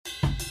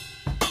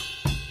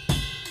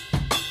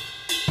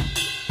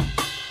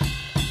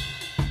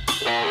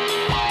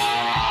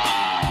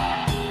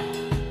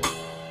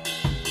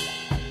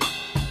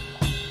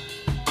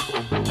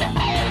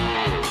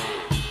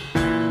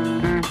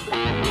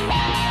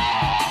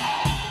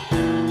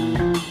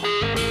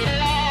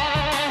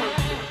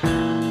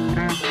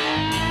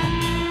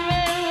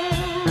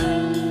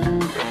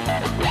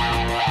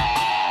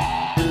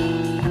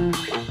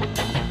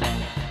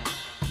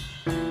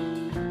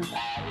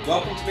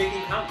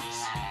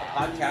Comics, a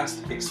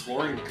podcast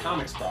exploring the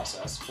comics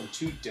process from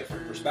two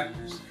different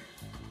perspectives.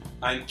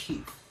 I'm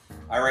Keith.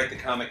 I write the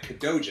comic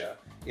Kadoja,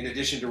 in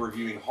addition to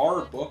reviewing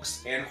horror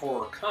books and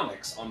horror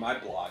comics on my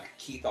blog,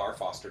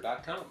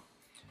 keithrfoster.com.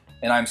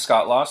 And I'm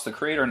Scott Loss, the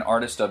creator and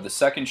artist of The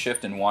Second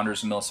Shift and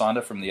Wanderers of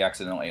Melisande from The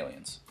Accidental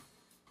Aliens.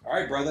 All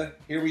right, brother,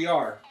 here we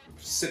are. We're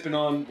sipping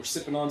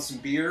on some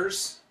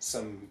beers.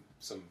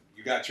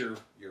 You got your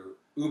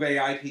Ube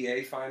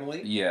IPA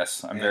finally.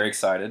 Yes, I'm very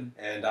excited.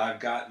 And I've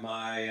got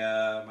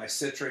my my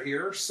Citra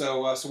here.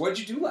 So what'd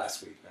you do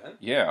last week, man?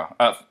 Yeah.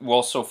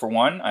 So for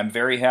one, I'm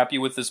very happy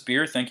with this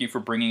beer. Thank you for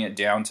bringing it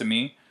down to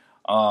me.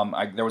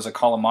 There was a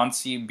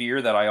Calamansi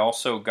beer that I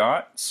also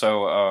got,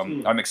 so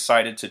I'm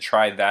excited to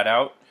try that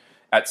out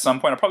at some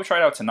point. I'll probably try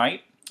it out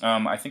tonight.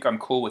 I think I'm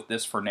cool with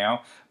this for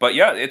now. But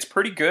yeah, it's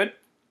pretty good.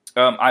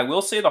 I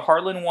will say the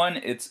Heartland one,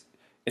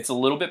 it's a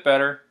little bit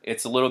better.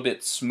 It's a little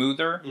bit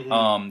smoother.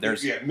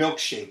 Mm-hmm.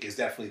 Milkshake is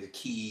definitely the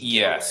key.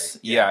 Yes,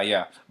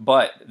 yeah.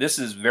 But this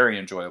is very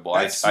enjoyable.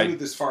 That's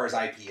smooth as far as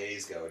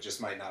IPAs go. It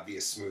just might not be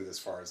as smooth as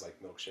far as like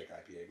Milkshake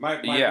IPA.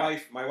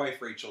 My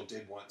wife Rachel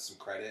did want some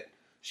credit.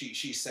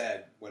 She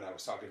said when I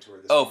was talking to her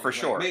this morning, for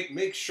sure.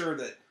 Make sure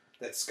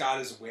that Scott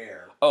is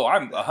aware. Oh,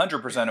 I'm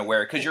 100%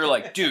 aware, because you're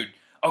like, dude,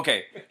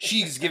 okay,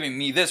 she's giving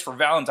me this for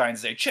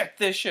Valentine's Day. Check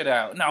this shit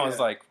out. And I was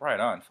like, right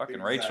on,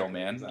 fucking Rachel,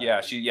 man.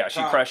 Exactly. Yeah,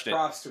 she crushed it.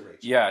 Props to Rachel.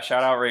 Yeah,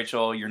 shout out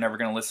Rachel. You're never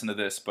gonna listen to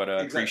this, but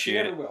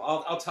appreciate it. Will.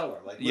 I'll tell her.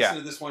 Listen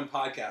to this one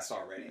podcast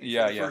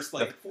already. First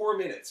 4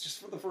 minutes,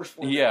 just for the first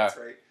 4 minutes,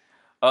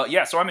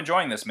 right? So I'm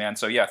enjoying this, man.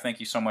 So yeah, thank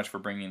you so much for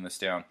bringing this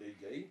down.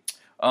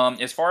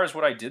 As far as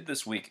what I did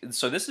this week,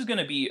 so this is going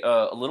to be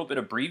a little bit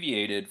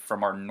abbreviated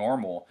from our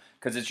normal,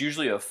 because it's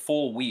usually a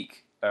full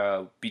week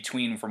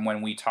between from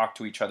when we talk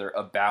to each other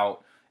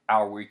about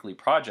our weekly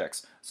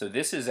projects. So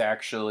this is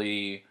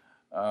actually,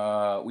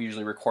 we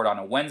usually record on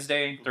a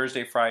Wednesday,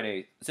 Thursday,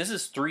 Friday. This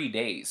is 3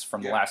 days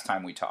from the last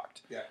time we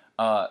talked.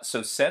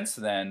 So since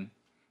then,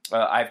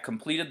 I've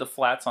completed the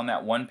flats on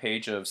that one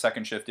page of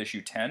Second Shift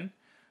issue 10.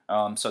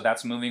 So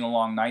that's moving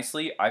along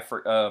nicely.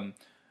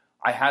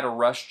 I had a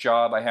rush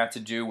job I had to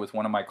do with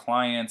one of my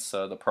clients,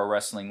 the Pro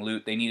Wrestling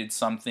Loot. They needed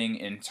something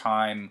in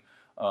time.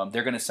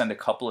 They're going to send a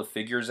couple of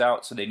figures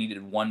out, so they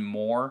needed one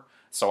more.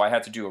 So I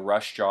had to do a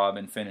rush job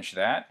and finish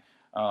that.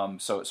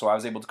 So I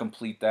was able to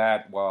complete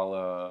that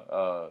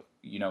while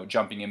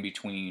jumping in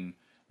between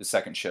the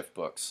Second Shift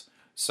books.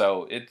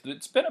 So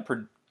it's been a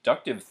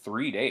productive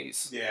 3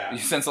 days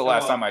since the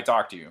last time I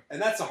talked to you.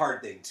 And that's a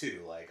hard thing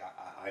too. Like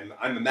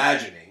I'm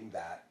imagining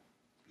that,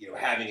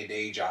 having a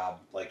day job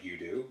like you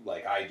do,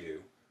 like I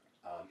do,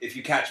 if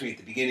you catch me at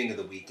the beginning of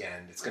the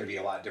weekend, it's going to be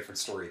a lot different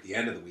story at the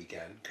end of the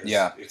weekend, because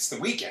it's the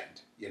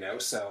weekend,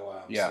 So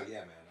man,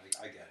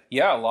 I get it.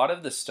 Yeah, a lot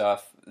of the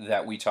stuff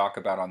that we talk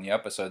about on the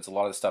episodes, a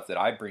lot of the stuff that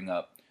I bring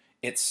up,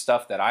 it's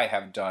stuff that I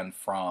have done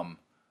from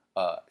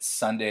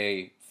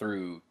Sunday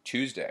through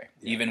Tuesday,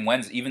 even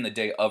Wednesday, even the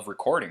day of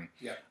recording.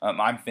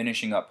 I'm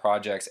finishing up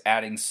projects,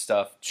 adding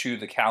stuff to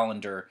the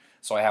calendar,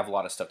 so I have a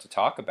lot of stuff to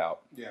talk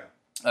about.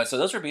 So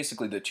those are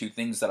basically the two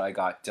things that I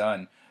got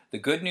done. The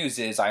good news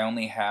is I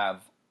only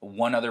have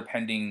one other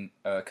pending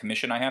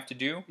commission I have to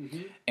do,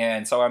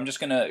 and so I'm just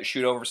going to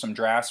shoot over some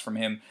drafts from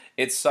him.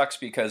 It sucks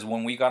because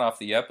when we got off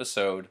the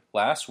episode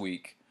last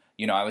week,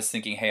 I was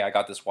thinking, hey, I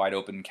got this wide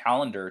open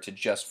calendar to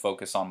just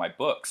focus on my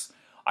books.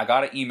 I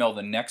got an email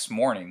the next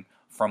morning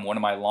from one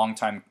of my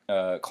longtime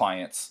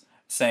clients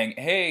saying,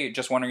 hey,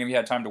 just wondering if you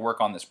had time to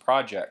work on this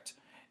project.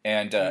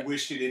 And you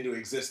wished it into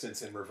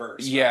existence in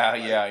reverse. Yeah.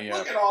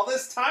 Look at all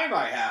this time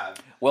I have.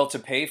 Well, to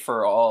pay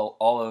for all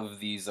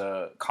of these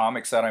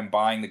comics that I'm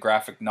buying, the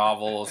graphic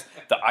novels,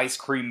 the Ice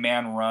Cream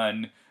Man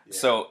run,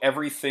 so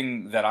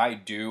everything that I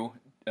do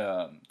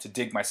to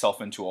dig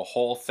myself into a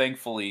hole,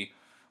 thankfully,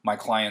 my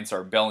clients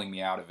are bailing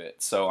me out of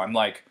it. So I'm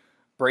like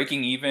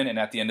breaking even, and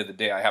at the end of the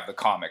day, I have the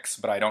comics,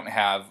 but I don't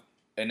have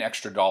an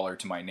extra dollar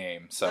to my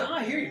name. So no,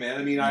 I hear you, man.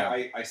 I mean,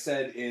 I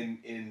said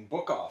in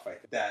Book Off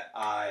that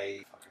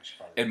I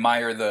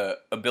admire the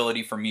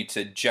ability for me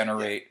to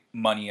generate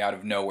money out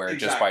of nowhere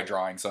just by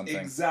drawing something.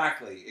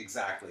 Exactly,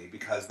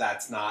 because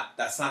that's not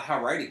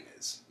how writing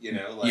is,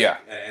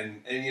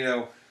 And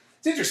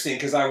it's interesting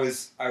because I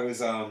was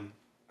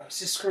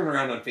just scrolling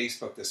around on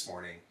Facebook this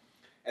morning,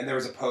 and there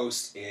was a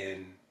post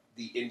in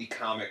the indie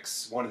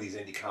comics, one of these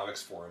indie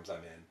comics forums I'm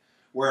in,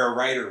 where a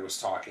writer was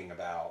talking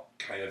about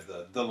kind of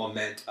the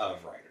lament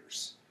of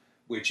writers,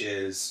 which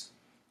is,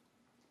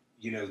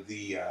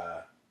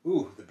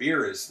 the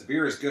beer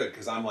is good,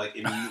 because I'm like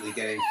immediately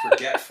getting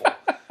forgetful,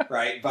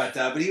 right? But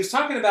he was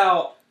talking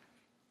about,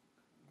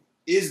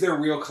 is there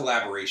real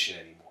collaboration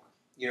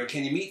anymore?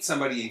 Can you meet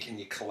somebody and can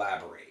you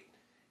collaborate?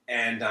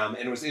 And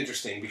it was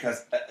interesting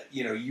because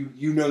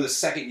the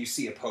second you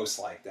see a post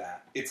like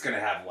that, it's going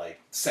to have like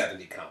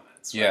 70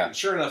 comments. Right? And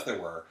sure enough, there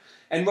were,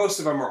 and most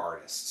of them are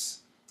artists.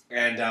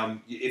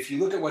 And if you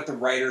look at what the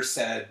writer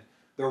said,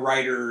 the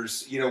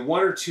writers,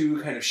 one or two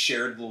kind of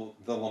shared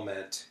the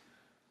lament.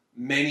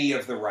 Many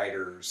of the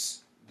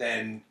writers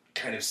then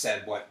kind of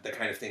said what the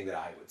kind of thing that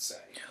I would say.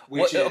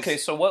 Which okay,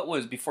 so what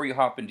was, before you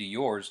hop into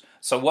yours,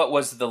 so what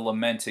was the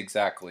lament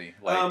exactly?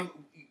 Like,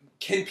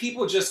 can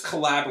people just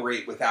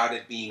collaborate without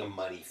it being a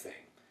money thing?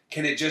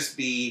 Can it just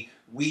be,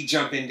 we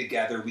jump in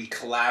together, we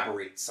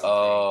collaborate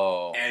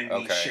something, and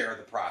we share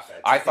the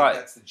profits? I thought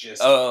that's the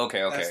gist. Oh,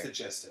 okay. That's the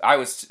gist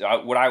of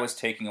it. What I was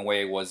taking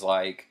away was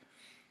like,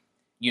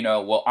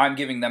 well, I'm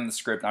giving them the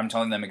script, I'm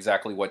telling them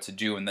exactly what to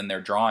do, and then they're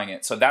drawing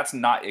it. So that's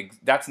not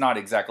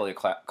exactly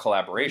a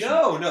collaboration.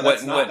 No,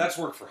 that's not. That's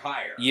work for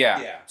hire.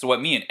 Yeah. So what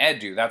me and Ed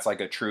do, that's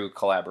like a true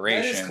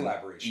collaboration. That is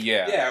collaboration.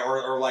 Yeah. Yeah,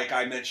 or like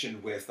I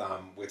mentioned with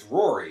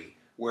Rory,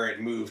 where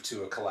it moved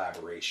to a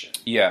collaboration.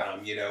 Yeah.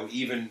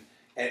 Even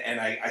and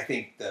I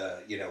think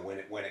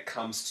when it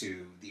comes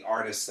to the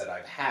artists that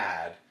I've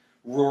had,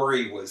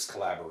 Rory was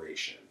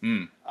collaboration.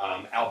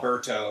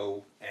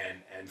 Alberto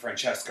and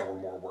Francesca were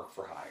more work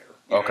for hire.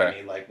 You know what I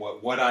mean? Like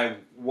what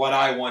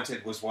I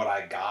wanted was what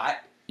I got.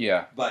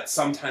 Yeah. But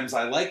sometimes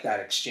I like that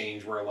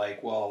exchange where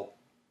like, well,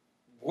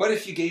 what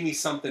if you gave me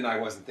something I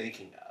wasn't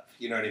thinking of?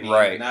 You know what I mean?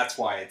 Right. And that's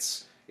why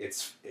it's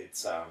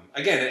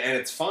again, and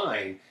it's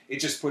fine. It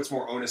just puts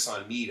more onus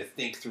on me to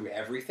think through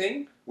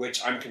everything,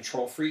 which I'm a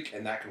control freak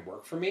and that can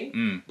work for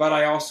me. But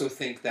I also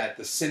think that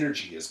the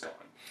synergy is gone.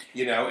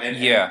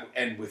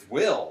 And with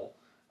Will,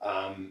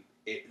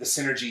 the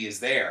synergy is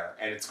there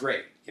and it's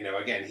great.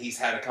 Again, he's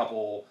had a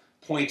couple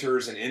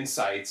pointers and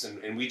insights,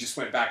 and we just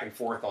went back and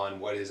forth on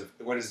what is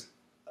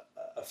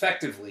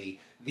effectively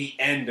the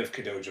end of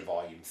Kadoja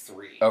Volume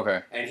 3.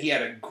 Okay. And he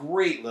had a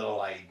great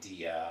little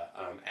idea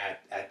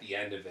at the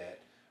end of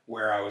it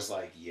where I was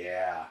like,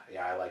 yeah,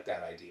 I like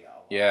that idea a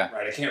lot. Yeah.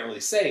 Right. I can't really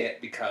say it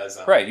because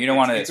right. You don't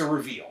want to. It's a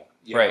reveal.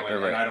 Right.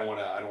 And I don't want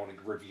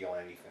to reveal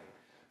anything.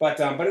 But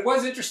it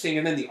was interesting.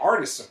 And then the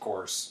artists, of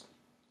course.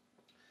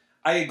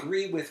 I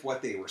agree with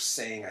what they were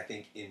saying. I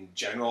think in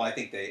general, I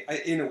think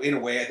in a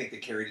way, I think they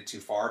carried it too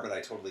far. But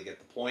I totally get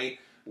the point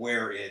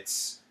where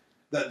it's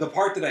the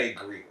part that I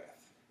agree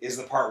with is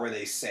the part where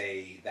they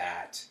say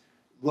that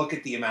look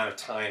at the amount of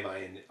time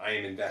I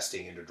am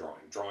investing into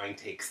drawing. Drawing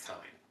takes time.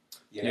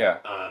 Yeah.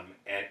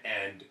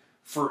 And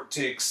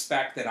to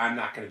expect that I'm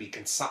not going to be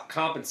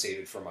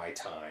compensated for my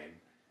time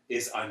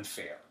is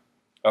unfair.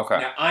 Okay.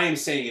 Now I am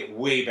saying it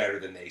way better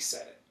than they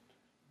said it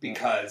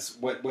because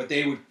what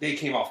they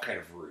came off kind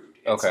of rude.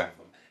 In some of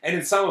them. And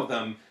in some of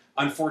them,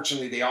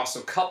 unfortunately, they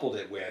also coupled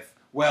it with,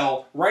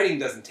 well, writing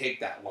doesn't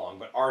take that long,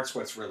 but art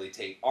is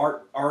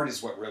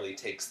what really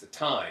takes the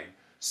time.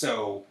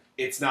 So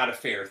it's not a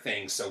fair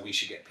thing, so we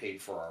should get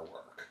paid for our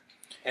work.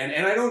 And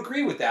I don't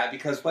agree with that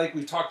because, like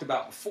we've talked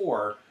about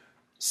before,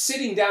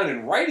 sitting down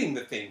and writing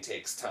the thing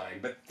takes time,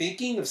 but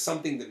thinking of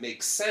something that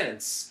makes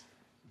sense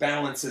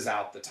balances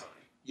out the time.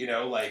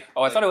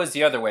 I thought it was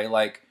the other way.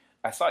 Like,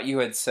 I thought you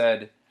had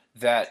said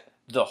that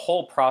the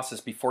whole process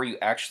before you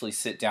actually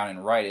sit down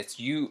and write, it's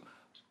you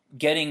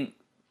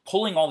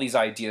pulling all these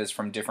ideas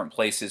from different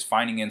places,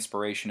 finding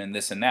inspiration in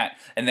this and that,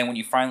 and then when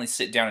you finally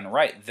sit down and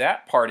write,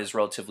 that part is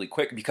relatively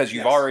quick because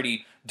you've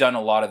already done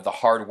a lot of the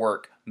hard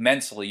work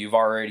mentally. You've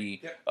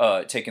already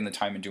taken the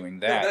time in doing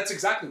that. No, that's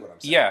exactly what I'm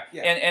saying.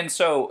 Yeah. And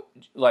so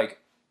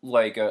like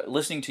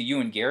listening to you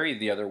and Gary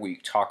the other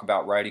week talk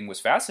about writing was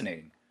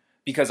fascinating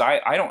because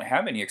I don't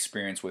have any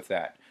experience with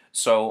that.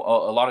 So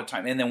a lot of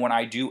time, and then when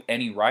I do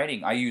any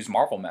writing, I use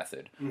Marvel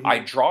method. Mm-hmm. I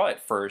draw it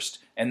first,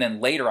 and then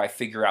later I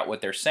figure out what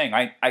they're saying.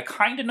 I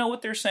kind of know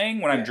what they're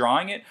saying when I'm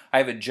drawing it. I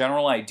have a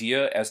general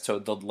idea as to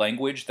the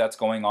language that's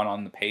going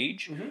on the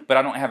page, but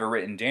I don't have it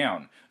written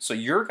down. So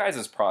your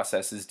guys'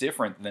 process is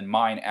different than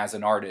mine as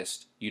an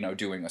artist,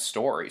 doing a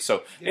story.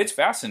 So it's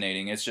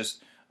fascinating. It's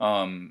just,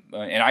 and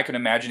I can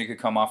imagine it could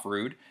come off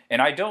rude.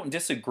 And I don't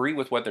disagree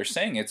with what they're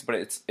saying.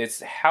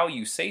 It's how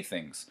you say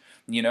things.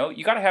 You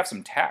got to have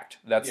some tact.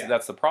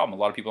 That's the problem.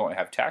 A lot of people don't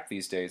have tact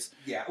these days.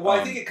 Yeah. Well,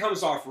 I think it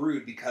comes off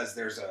rude because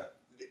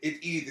it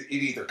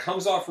either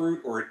comes off rude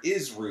or it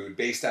is rude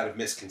based out of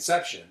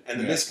misconception. And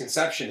the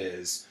misconception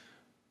is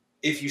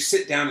if you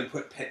sit down and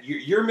put pen,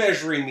 you're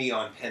measuring me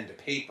on pen to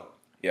paper.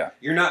 Yeah.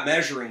 You're not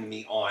measuring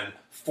me on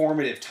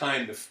formative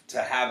time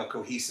to have a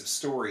cohesive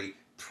story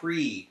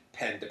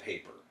pre-pen to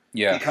paper.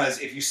 Yeah. Because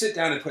if you sit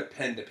down and put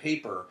pen to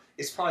paper,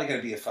 it's probably going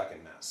to be a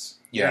fucking mess.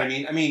 You know what I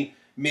mean? I mean,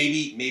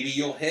 maybe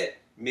you'll hit.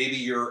 Maybe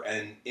you're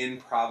an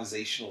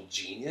improvisational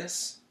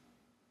genius.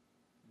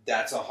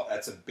 That's a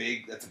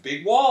big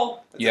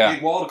wall. That's a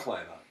big wall to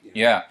climb up.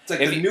 Yeah. It's like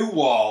the new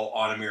wall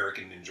on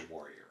American Ninja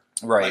Warrior.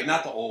 Right. Like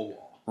not the old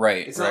wall.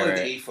 Right. It's not like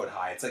the 8 foot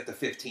high. It's like the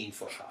 15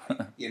 foot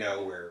high.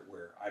 Where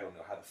I don't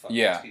know how the fuck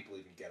those people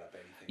even get up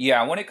anything.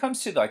 Yeah, when it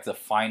comes to like the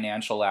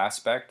financial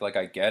aspect, like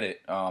I get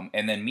it.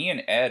 And then me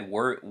and Ed,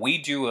 we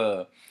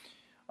do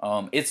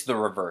it's the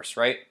reverse,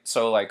 right?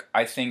 So like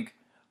I think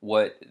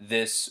what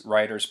this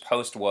writer's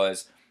post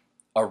was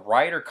a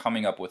writer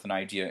coming up with an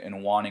idea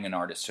and wanting an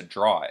artist to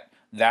draw it.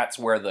 That's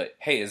where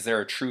is there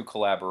a true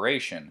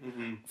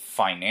collaboration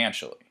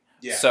financially?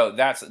 Yeah. So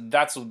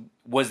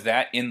was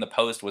that in the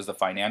post, was the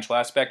financial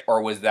aspect,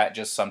 or was that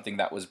just something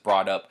that was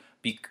brought up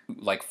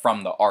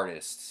from the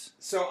artists?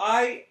 So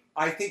I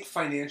I think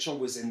financial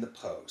was in the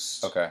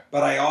post. Okay.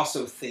 But I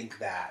also think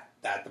that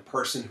the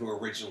person who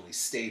originally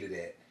stated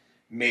it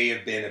may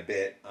have been a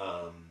bit,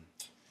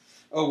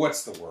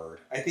 what's the word?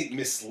 I think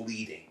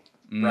misleading,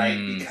 right?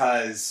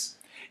 Because...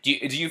 Do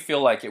you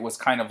feel like it was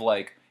kind of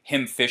like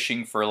him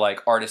fishing for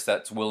like artists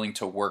that's willing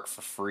to work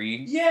for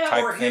free?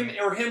 Yeah, or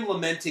him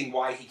lamenting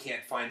why he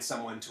can't find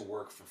someone to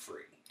work for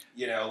free.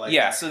 You know, like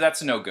yeah. So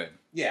that's no good.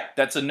 Yeah,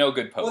 that's a no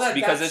good post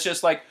because it's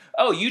just like,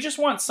 oh, you just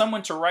want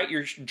someone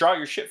to draw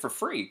your shit for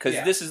free because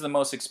this is the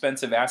most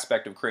expensive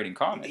aspect of creating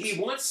comics. He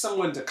wants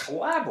someone to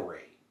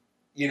collaborate,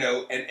 you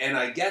know, and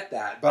I get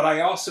that, but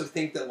I also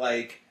think that,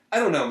 like, I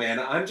don't know, man.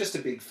 I'm just a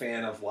big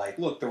fan of, like,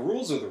 look, the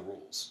rules are the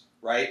rules,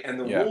 right? And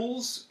the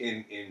rules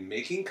in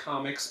making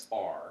comics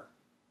are,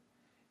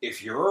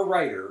 if you're a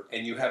writer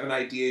and you have an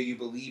idea you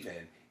believe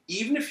in,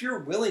 even if you're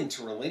willing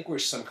to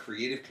relinquish some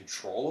creative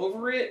control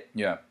over it,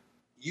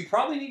 you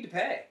probably need to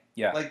pay.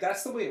 Yeah. Like,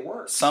 that's the way it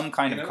works. Some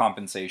kind of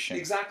compensation.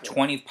 Exactly.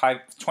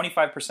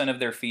 25% of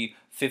their fee,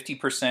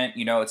 50%,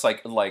 you know, it's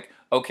like,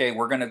 okay,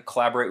 we're going to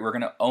collaborate, we're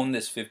going to own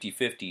this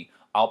 50-50.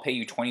 I'll pay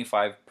you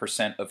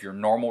 25% of your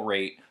normal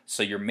rate,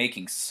 so you're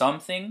making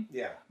something,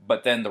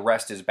 but then the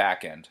rest is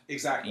back end.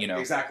 Exactly. You know,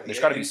 exactly. There's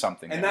got to be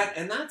something. And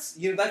that's,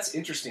 you know, that's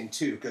interesting,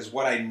 too, because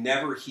what I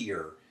never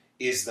hear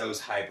is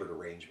those hybrid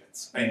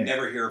arrangements. I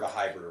never hear of a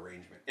hybrid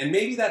arrangement. And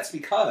maybe that's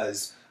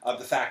because of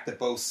the fact that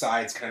both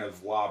sides kind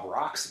of lob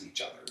rocks at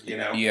each other, you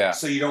know? Yeah.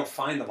 So you don't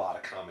find a lot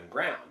of common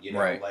ground, you know?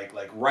 Right.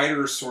 Like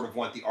writers sort of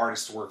want the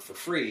artist to work for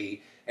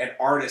free, and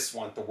artists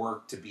want the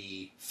work to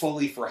be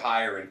fully for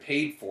hire and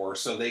paid for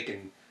so they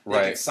can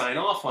sign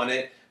off on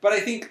it. But I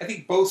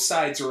think both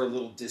sides are a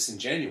little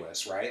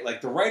disingenuous, right?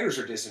 Like, the writers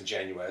are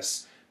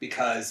disingenuous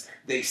because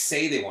they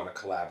say they want a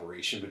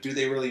collaboration, but do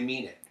they really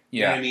mean it?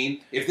 You know what I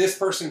mean? If this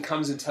person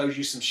comes and tells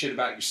you some shit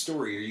about your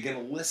story, are you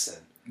going to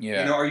listen?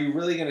 Yeah. You know, are you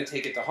really going to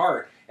take it to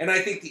heart? And I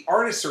think the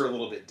artists are a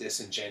little bit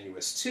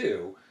disingenuous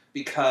too,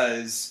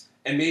 because,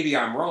 and maybe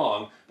I'm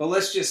wrong, but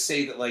let's just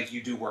say that, like,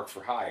 you do work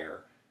for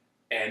hire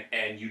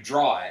and you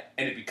draw it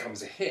and it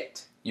becomes a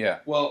hit. Yeah.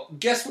 Well,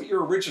 guess what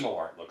your original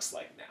art looks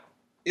like now?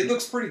 It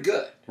looks pretty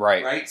good.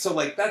 Right. Right? So,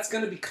 like, that's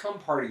going to become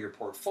part of your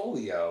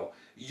portfolio.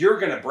 You're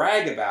going to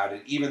brag about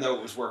it even though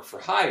it was work for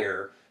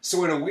hire.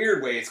 So in a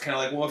weird way, it's kind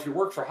of like, well, if you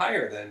work for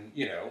hire, then,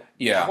 you know,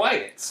 be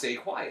quiet, stay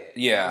quiet.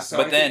 Yeah, so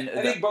but I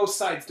think both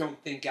sides don't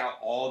think out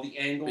all the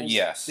angles.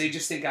 Yes. They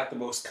just think out the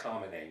most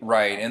common angle.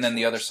 Right, and then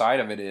the other side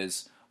of it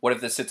is, what if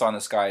this sits on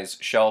this guy's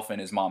shelf in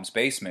his mom's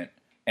basement,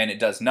 and it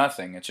does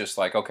nothing? It's just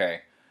like,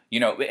 okay, you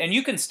know, and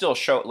you can still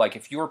show, like,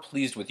 if you're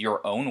pleased with your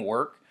own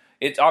work,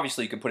 it's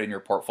obviously you could put it in your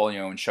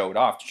portfolio and show it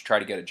off to try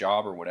to get a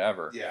job or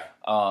whatever. Yeah.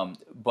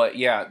 But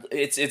yeah,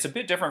 it's a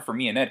bit different for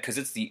me and Ed, because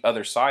it's the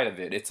other side of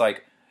it. It's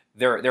like,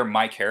 they're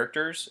my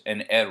characters,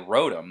 and Ed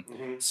wrote them.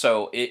 Mm-hmm.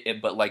 So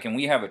but like, and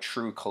we have a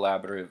true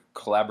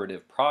collaborative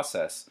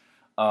process.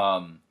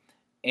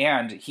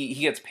 And he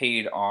gets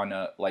paid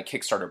on like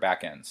Kickstarter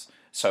backends.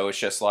 So it's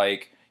just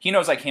like, he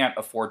knows I can't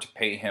afford to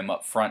pay him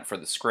up front for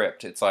the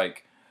script. It's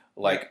like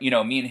you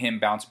know, me and him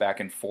bounce back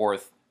and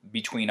forth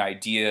between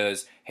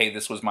ideas. Hey,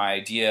 this was my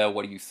idea.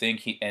 What do you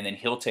think? And then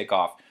he'll take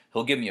off.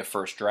 He'll give me a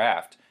first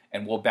draft,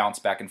 and we'll bounce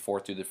back and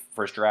forth through the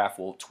first draft.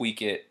 We'll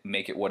tweak it,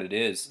 make it what it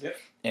is. Yep.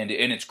 And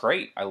it's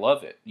great. I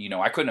love it. You know,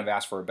 I couldn't have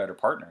asked for a better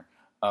partner.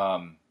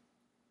 But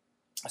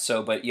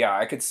yeah,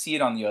 I could see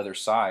it on the other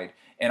side.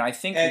 And I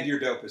think... And you're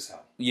dope as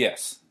hell.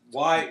 Yes.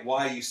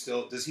 Why you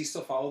still... Does he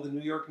still follow the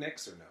New York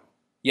Knicks or no?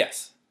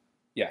 Yes.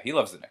 Yeah, he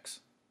loves the Knicks.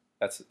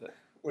 That's...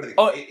 What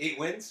are they? 8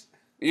 wins?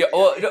 Yeah.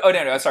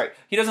 No, sorry.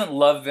 He doesn't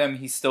love them.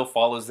 He still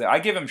follows them. I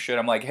give him shit.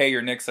 I'm like, hey,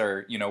 your Knicks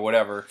are, you know,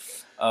 whatever.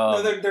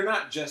 No, they're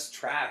not just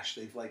trash.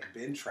 They've, like,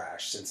 been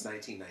trash since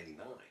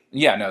 1999.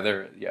 Yeah, no,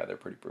 they're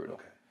pretty brutal.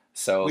 Okay.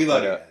 So we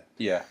love it.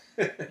 Yeah.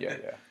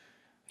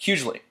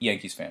 Hugely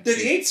Yankees fan. They're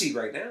the 8th seed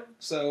right now.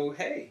 So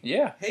hey.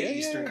 Yeah. Hey,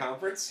 Eastern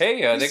Conference.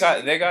 Hey, they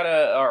got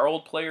our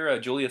old player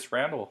Julius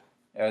Randle.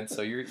 Ed,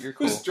 so you're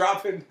cool. Who's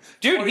dropping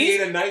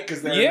 28 a night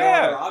because there are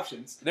no other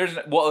options.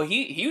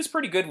 He was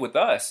pretty good with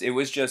us. It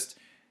was just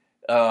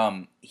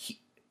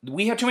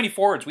we had too many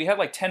forwards. We had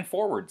like 10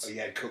 forwards. Oh, you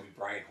had Kobe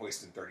Bryant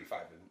hoisting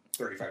 35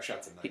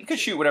 shots a night. He could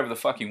shoot whatever the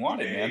fuck he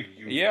wanted, man.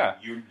 You're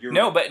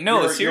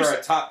seriously, you're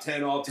a top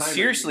 10 all time.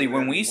 Seriously,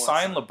 when we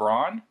signed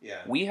LeBron,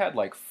 we had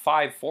like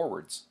 5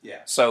 forwards. Yeah.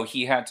 So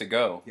he had to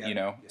go. You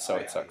know. So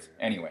it sucks.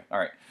 Anyway, all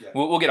right. Yeah.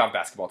 We'll get off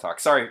babasketball talk.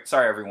 Sorry,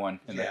 everyone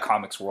in the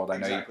comics world. I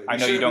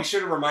know you don't. We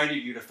should have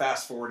reminded you to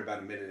fast forward about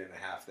a minute and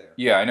a half there.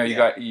 Yeah, I know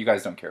you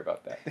guys don't care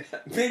about that.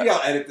 Maybe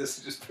I'll edit this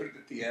and just put it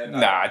at the end.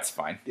 Nah, it's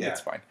fine. Yeah.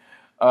 It's fine.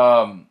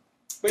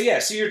 But yeah,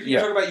 so you're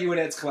talking about you and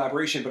Ed's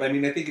collaboration, but I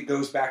mean, I think it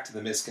goes back to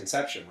the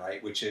misconception,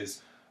 right? Which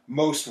is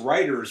most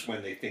writers,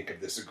 when they think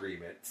of this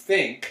agreement,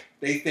 think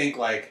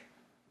like,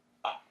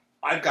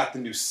 I've got the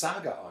new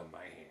Saga on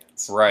my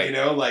hands. Right. You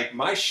know, like,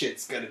 my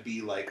shit's going to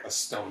be like a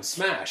stone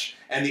smash.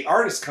 And the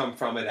artists come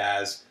from it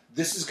as,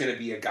 this is going to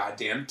be a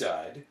goddamn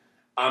dud.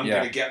 I'm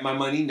going to get my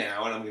money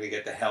now, and I'm going to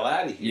get the hell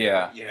out of here.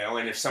 Yeah. You know,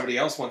 and if somebody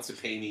else wants to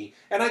pay me,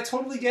 and I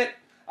totally get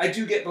I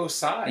do get both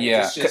sides.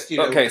 Yeah. It's just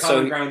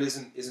common ground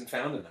isn't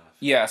found enough.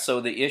 Yeah. So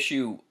the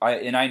issue,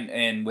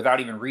 and without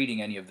even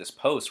reading any of this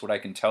post, what I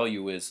can tell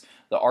you is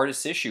the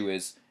artist's issue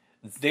is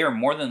they are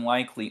more than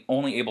likely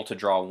only able to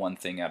draw one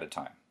thing at a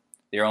time.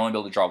 They are only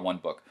able to draw one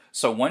book.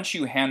 So once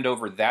you hand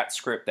over that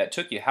script that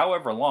took you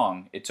however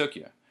long it took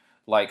you,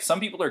 like some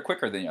people are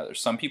quicker than others.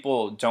 Some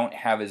people don't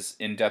have as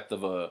in-depth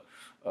of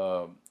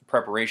a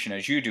preparation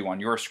as you do on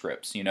your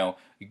scripts,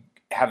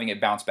 having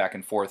it bounce back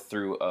and forth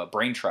through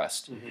brain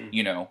trust.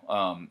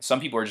 Some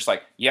people are just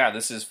like, yeah,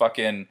 this is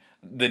fucking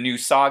the new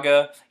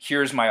saga.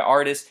 Here's my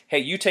artist. Hey,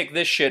 you take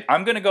this shit.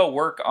 I'm going to go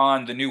work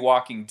on the new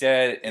Walking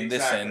Dead and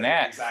this and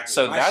that. Exactly.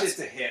 So my shit's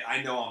a hit.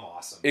 I know I'm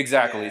awesome.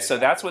 Exactly. So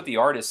that's what the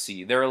artists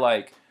see. They're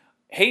like,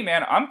 hey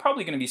man, I'm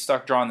probably going to be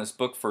stuck drawing this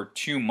book for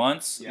 2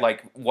 months,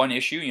 like one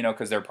issue,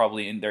 because they're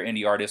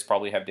indie artists,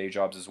 probably have day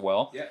jobs as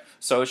well. Yeah.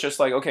 So it's just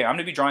like, okay, I'm going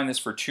to be drawing this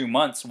for 2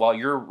 months while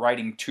you're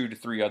writing 2 to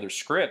 3 other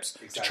scripts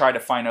to try to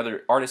find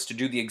other artists to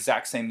do the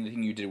exact same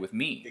thing you did with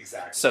me.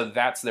 Exactly. So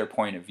that's their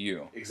point of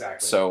view.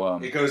 Exactly. So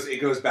it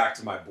goes back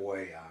to my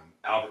boy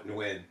Albert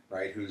Nguyen,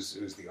 right? Who's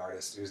the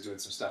artist who's doing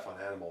some stuff on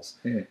animals.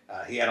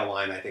 Mm-hmm. He had a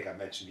line I think I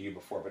mentioned to you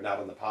before, but not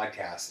on the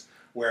podcast,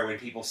 where when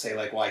people say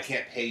like, well, I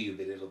can't pay you,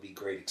 but it'll be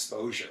great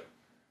exposure,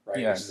 right?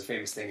 Yeah. Which is a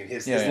famous thing. And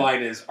his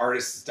line is,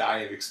 artists die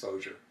of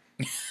exposure.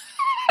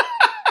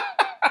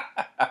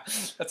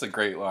 That's a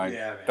great line.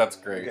 Yeah, man. That's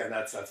great. Again,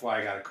 that's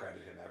why I got to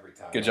credit him every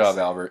time. Good job,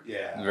 Albert.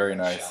 Yeah. Very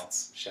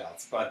nice.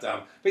 Shouts. But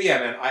yeah,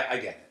 man, I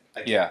get it.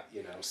 I get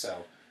it, so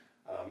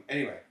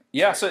anyway.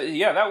 Yeah, so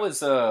that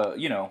was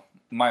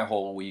my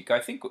whole week. I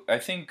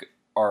think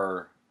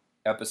our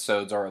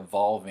episodes are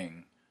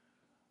evolving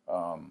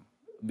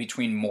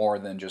between more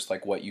than just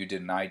like what you did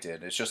and I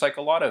did. It's just like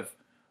a lot of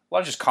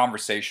just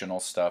conversational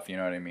stuff, you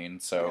know what I mean?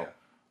 So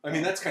I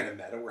mean, that's kind of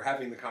meta. We're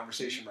having the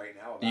conversation right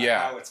now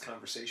about how it's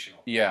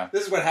conversational. Yeah.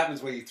 This is what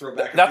happens when you throw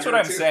back a That's beer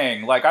what I'm too.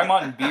 saying. Like I'm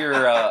on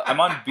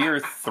beer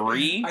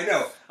 3. I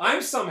know.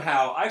 I've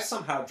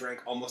somehow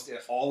drank almost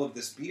all of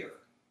this beer.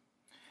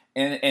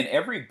 And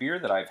every beer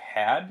that I've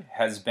had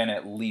has been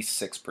at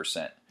least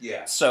 6%.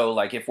 Yeah. So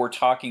like if we're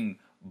talking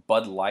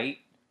Bud Light,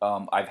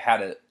 I've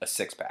had a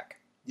 6-pack.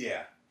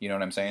 Yeah. You know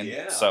what I'm saying?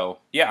 Yeah. So,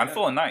 I'm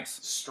feeling nice.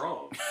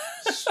 Strong.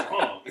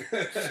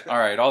 All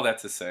right, all that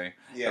to say.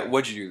 Yeah.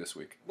 What'd you do this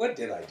week? What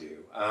did I do?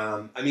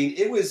 I mean,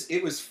 it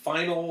was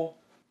final.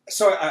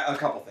 So a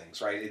couple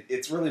things, right?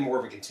 It's really more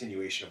of a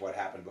continuation of what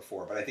happened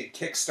before. But I think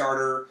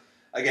Kickstarter,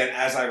 again,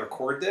 as I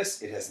record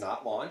this, it has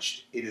not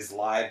launched. It is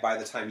live by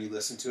the time you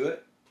listen to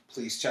it.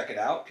 Please check it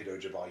out,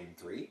 Kadoja Volume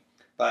 3.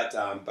 But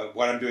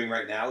what I'm doing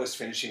right now is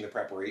finishing the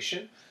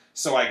preparation.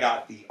 So I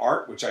got the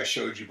art, which I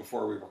showed you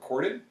before we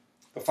recorded.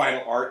 The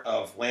final art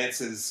of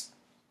Lance's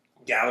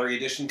Gallery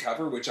Edition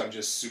cover, which I'm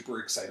just super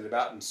excited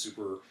about and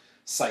super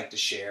psyched to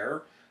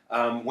share.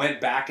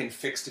 Went back and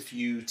fixed a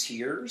few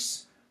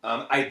tiers.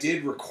 I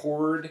did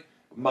record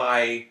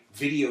my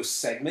video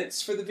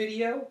segments for the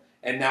video,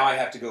 and now I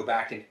have to go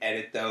back and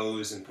edit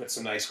those and put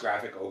some nice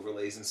graphic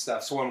overlays and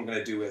stuff. So what I'm going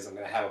to do is I'm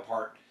going to have a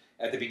part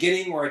at the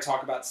beginning where I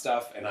talk about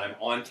stuff and I'm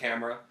on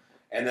camera,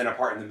 and then a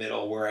part in the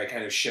middle where I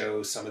kind of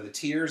show some of the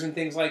tiers and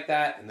things like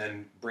that, and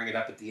then bring it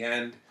up at the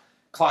end.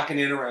 Clocking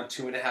in around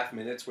 2.5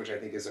 minutes, which I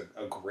think is a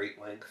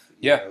great length.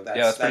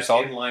 That's pretty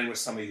solid. In line with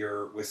some of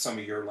your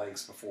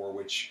lengths before,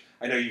 which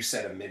I know you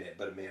said a minute,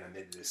 but man, a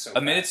minute is so.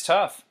 A minute's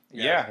tough.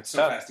 Yeah, it's so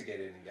tough. fast to get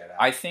in and get out.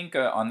 I think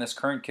on this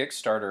current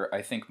Kickstarter,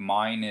 I think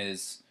mine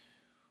is.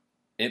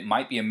 It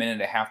might be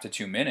 1.5 to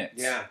 2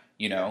 minutes. Yeah.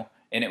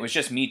 And it was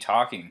just me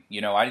talking.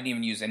 I didn't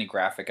even use any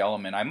graphic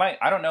element.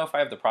 I don't know if I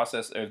have the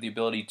process or the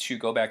ability to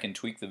go back and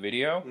tweak the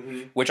video,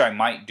 which I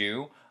might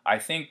do. I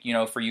think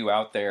for you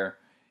out there.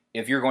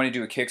 If you're going to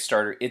do a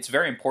Kickstarter, it's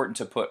very important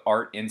to put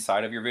art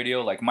inside of your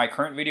video. Like my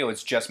current video,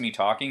 it's just me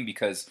talking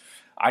because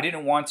I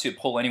didn't want to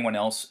pull anyone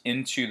else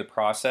into the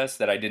process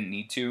that I didn't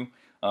need to.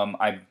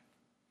 I'm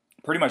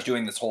pretty much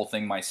doing this whole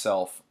thing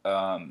myself.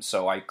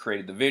 So I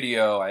created the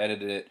video, I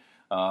edited it,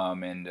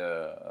 and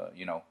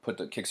put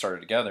the Kickstarter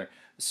together.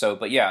 So,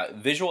 but yeah,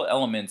 visual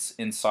elements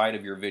inside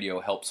of your video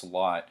helps a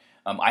lot.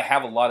 I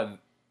have a lot of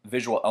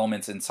visual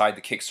elements inside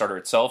the Kickstarter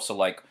itself. So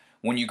like,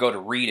 when you go to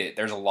read it,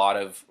 there's a lot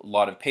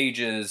of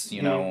pages,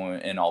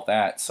 and all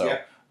that. So,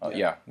 very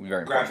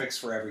important. Graphics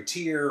for every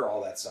tier,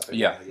 all that stuff. I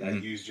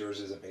used yours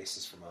as a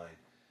basis for mine.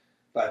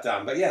 But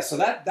yeah, so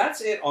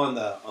that's it on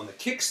the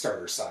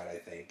Kickstarter side, I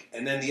think.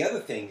 And then the other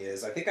thing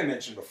is, I think I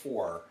mentioned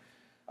before,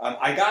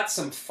 I got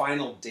some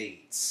final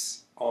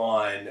dates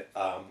on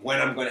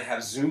when I'm going to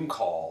have Zoom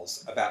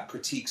calls about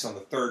critiques on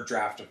the third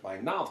draft of my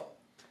novel.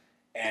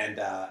 And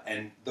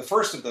the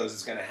first of those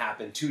is going to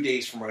happen 2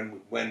 days from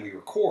when we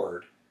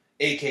record.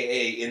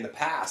 AKA in the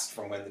past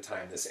from when the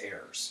time this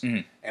airs.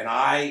 Mm-hmm. And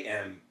I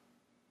am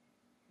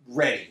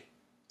ready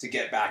to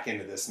get back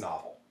into this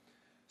novel.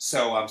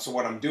 So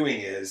what I'm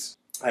doing is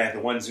I have the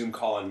one Zoom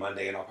call on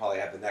Monday, and I'll probably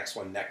have the next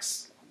one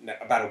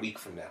about a week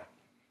from now.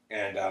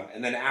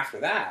 And then after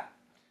that,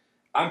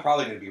 I'm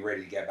probably going to be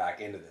ready to get back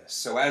into this.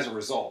 So as a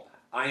result,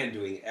 I am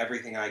doing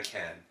everything I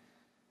can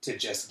to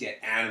just get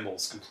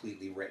Animals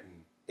completely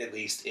written at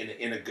least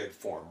in a good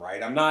form,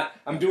 right?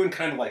 I'm doing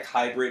kind of like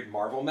hybrid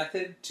Marvel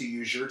method, to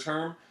use your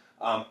term.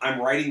 I'm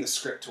writing the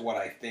script to what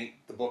I think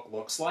the book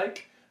looks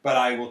like, but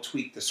I will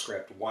tweak the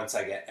script once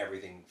I get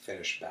everything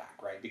finished back,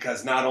 right?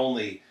 Because not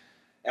only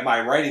am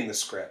I writing the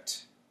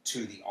script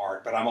to the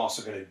art, but I'm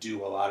also going to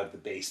do a lot of the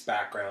base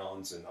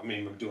backgrounds, and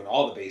I'm doing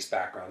all the base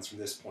backgrounds from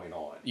this point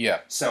on.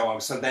 Yeah. So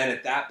then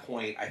at that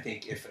point, I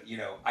think if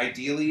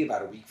ideally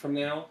about a week from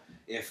now,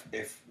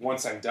 if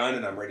once I'm done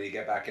and I'm ready to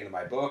get back into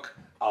my book,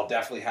 I'll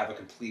definitely have a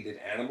completed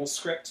animal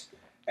script,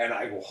 and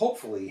I will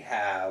hopefully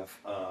have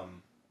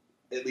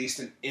at least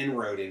an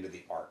inroad into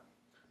the art.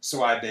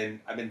 So I've been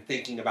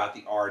thinking about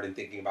the art and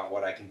thinking about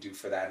what I can do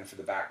for that and for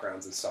the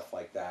backgrounds and stuff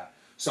like that.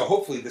 So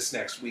hopefully this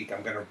next week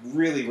I'm going to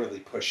really, really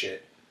push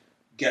it,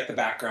 get the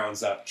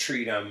backgrounds up,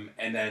 treat them,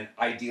 and then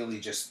ideally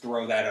just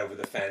throw that over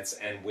the fence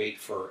and wait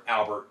for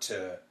Albert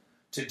to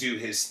do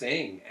his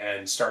thing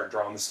and start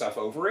drawing the stuff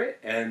over it.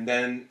 And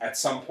then at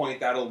some point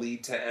that'll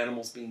lead to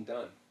animals being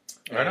done.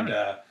 Right and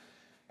on.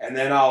 And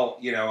then I'll,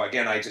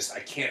 again, I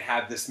can't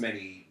have this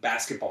many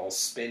basketballs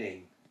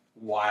spinning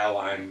while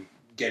I'm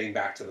getting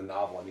back to the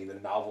novel. I mean, the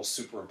novel's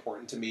super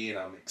important to me and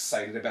I'm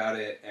excited about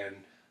it, and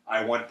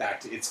I want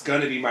that it's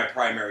going to be my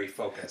primary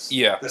focus.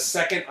 Yeah. The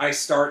second I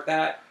start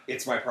that,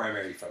 it's my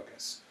primary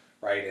focus,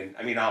 right? And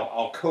I mean,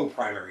 I'll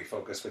co-primary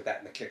focus with that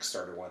in the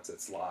Kickstarter once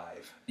it's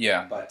live.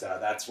 Yeah. But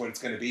that's what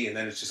it's going to be, and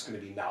then it's just going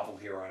to be novel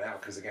here on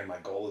out, because again, my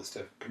goal is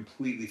to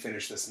completely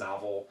finish this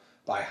novel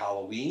by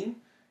Halloween,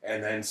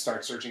 and then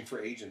start searching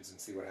for agents and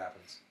see what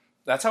happens.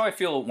 That's how I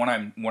feel when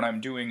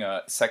I'm doing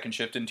second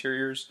shift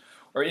interiors,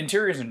 or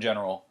interiors in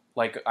general.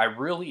 Like, I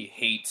really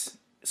hate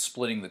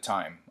splitting the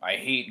time. I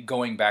hate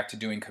going back to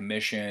doing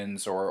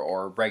commissions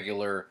or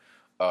regular,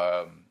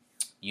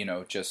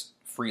 just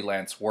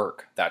freelance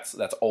work. That's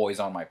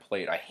always on my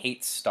plate. I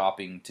hate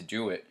stopping to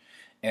do it.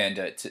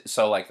 And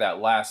so like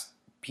that last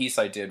piece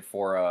I did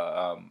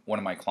for one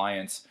of my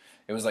clients,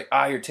 it was like,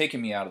 you're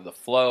taking me out of the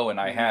flow. And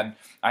I had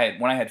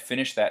when I had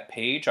finished that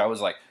page, I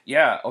was like,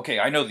 yeah, okay,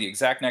 I know the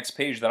exact next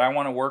page that I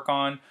want to work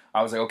on.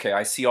 I was like, okay,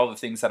 I see all the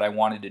things that I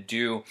wanted to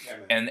do.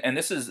 Yeah, and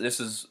this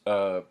is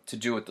to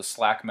do with the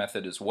Slack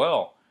method as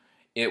well.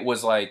 It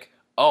was like,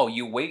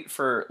 you wait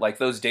for like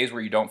those days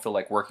where you don't feel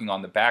like working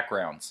on the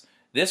backgrounds.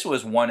 This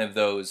was one of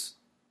those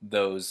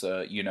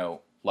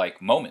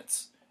like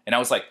moments. And I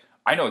was like,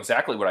 I know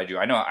exactly what I do.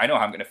 I know how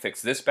I'm going to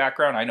fix this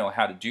background. I know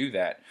how to do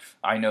that.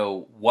 I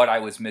know what I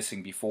was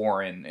missing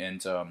before,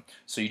 and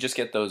so you just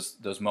get those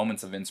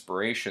moments of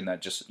inspiration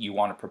that just you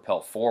want to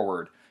propel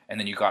forward, and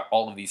then you got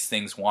all of these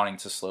things wanting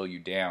to slow you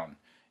down.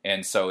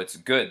 And so it's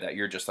good that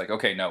you're just like,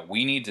 okay, no,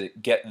 we need to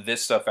get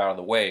this stuff out of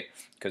the way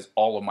because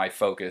all of my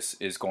focus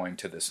is going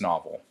to this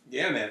novel.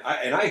 Yeah, man,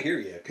 I hear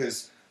you,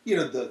 because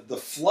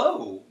the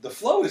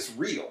flow is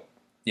real.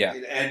 Yeah,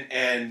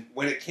 and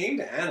when it came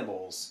to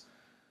animals,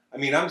 I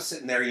mean, I'm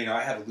sitting there,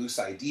 I have a loose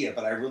idea,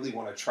 but I really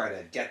want to try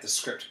to get the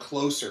script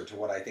closer to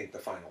what I think the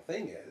final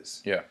thing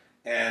is. Yeah.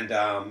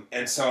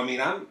 And so, I mean,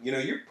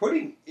 you're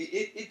putting,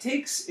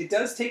 it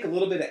does take a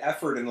little bit of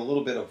effort and a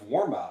little bit of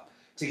warm up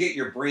to get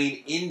your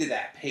brain into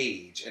that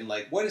page and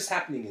like, what is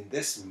happening in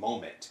this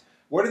moment?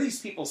 What are these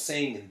people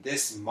saying in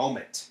this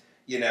moment?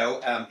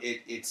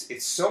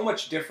 It's so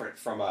much different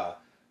from a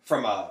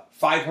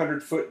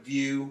 500-foot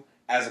view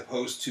as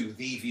opposed to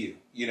the view,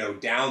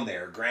 down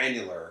there,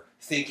 granular,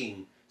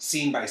 thinking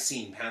scene by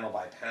scene, panel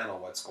by panel,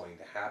 what's going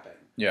to happen.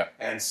 Yeah.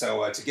 And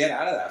so to get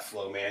out of that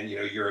flow, man,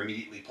 you're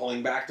immediately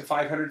pulling back to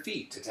 500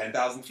 feet, to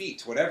 10,000 feet,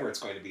 to whatever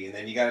it's going to be. And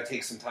then you got to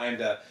take some time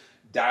to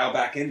dial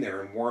back in there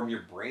and warm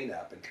your brain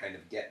up and kind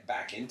of get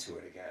back into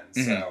it again.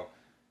 Mm-hmm. So,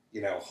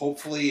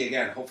 hopefully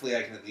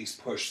I can at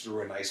least push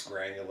through a nice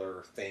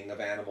granular thing of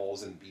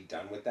animals and be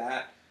done with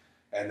that.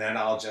 And then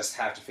I'll just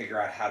have to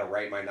figure out how to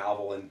write my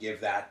novel and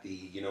give that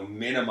the,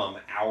 minimum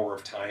hour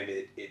of time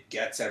it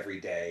gets every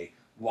day,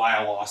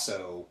 while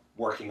also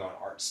working on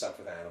art stuff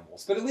with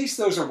animals. But at least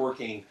those are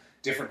working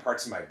different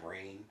parts of my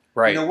brain.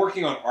 Right.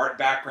 Working on art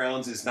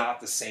backgrounds is not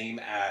the same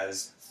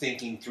as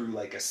thinking through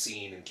like a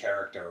scene and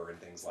character and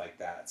things like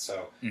that.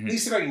 So at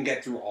least if I can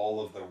get through all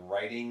of the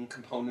writing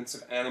components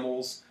of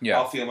animals,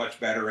 I'll feel much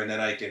better. And then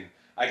I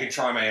can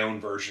try my own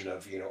version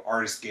of,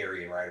 artist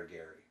Gary and writer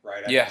Gary.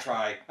 Right?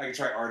 I can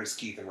try artist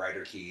Keith and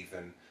writer Keith,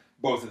 and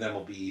both of them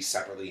will be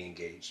separately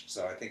engaged.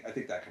 So I think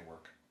that can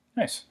work.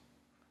 Nice.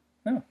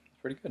 No.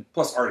 Pretty good.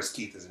 Plus, artist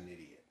Keith is an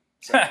idiot.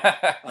 So,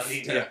 I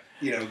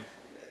mean,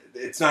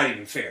 it's not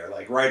even fair.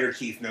 Like, writer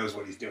Keith knows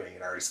what he's doing,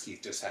 and artist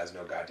Keith just has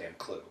no goddamn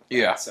clue. Right?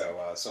 Yeah. So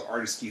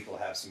artist Keith will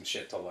have some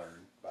shit to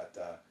learn. But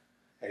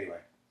anyway,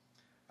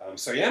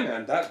 so yeah,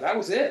 man, that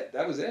was it.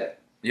 That was it.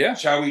 Yeah.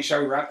 Shall we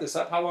wrap this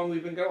up? How long have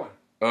we been going?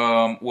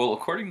 Well,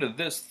 according to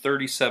this,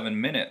 37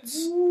 minutes,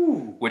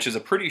 Ooh. Which is a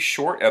pretty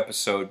short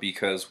episode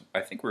because I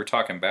think we were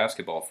talking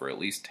basketball for at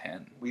least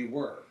 10. We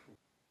were.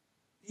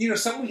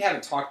 Something we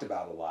haven't talked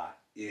about a lot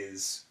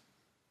is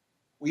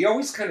we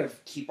always kind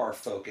of keep our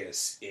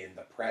focus in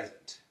the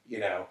present.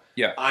 Yeah.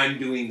 I'm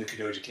doing the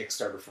Kadoja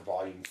Kickstarter for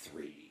Volume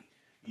 3.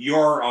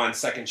 You're on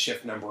second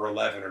shift number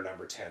 11 or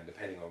number 10,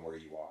 depending on where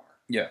you are.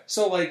 Yeah.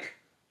 So, like,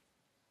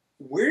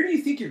 where do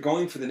you think you're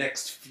going for the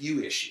next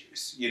few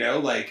issues? You know,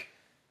 like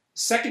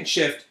second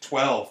shift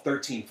 12,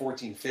 13,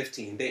 14,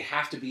 15, they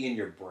have to be in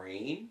your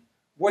brain.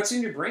 What's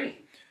in your brain?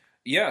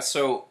 Yeah,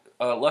 so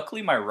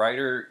luckily my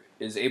writer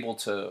is able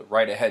to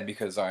write ahead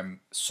because I'm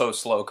so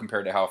slow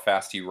compared to how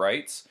fast he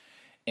writes.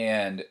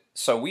 And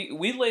so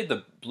we laid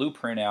the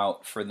blueprint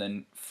out for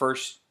the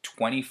first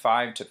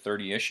 25 to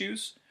 30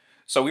 issues.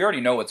 So we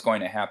already know what's going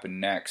to happen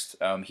next.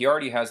 He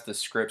already has the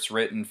scripts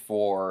written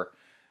for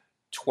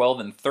 12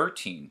 and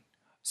 13.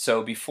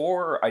 So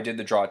before I did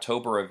the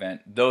Drawtober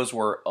event, those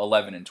were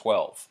 11 and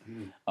 12.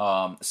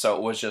 So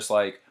it was just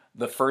like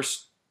the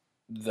first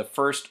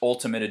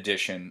Ultimate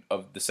Edition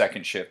of the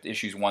second shift,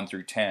 issues 1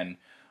 through 10.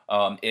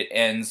 It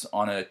ends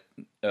on a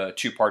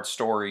 2-part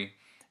story,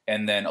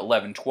 and then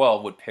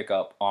 11-12 would pick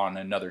up on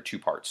another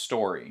 2-part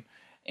story.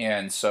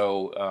 And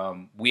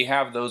so we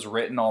have those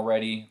written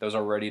already. Those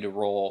are ready to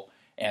roll.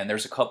 And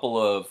there's a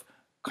couple of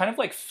kind of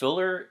like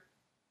filler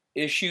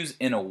issues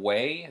in a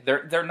way.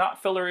 They're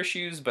not filler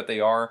issues, but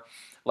they are.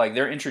 Like,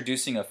 they're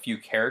introducing a few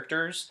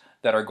characters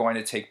that are going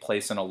to take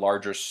place in a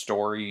larger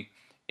story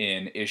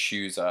in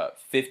issues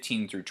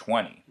 15 through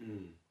 20.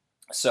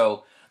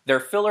 So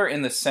they're filler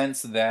in the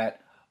sense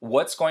that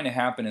what's going to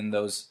happen in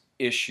those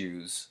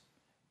issues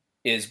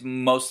is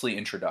mostly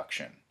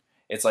introduction.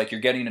 It's like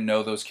you're getting to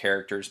know those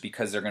characters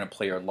because they're going to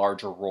play a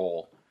larger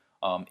role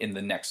in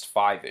the next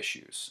 5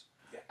 issues.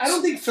 I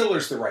don't think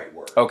filler's the right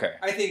word. Okay.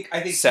 I think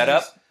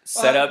setup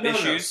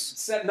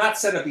issues. No. Not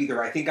setup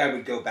either. I think I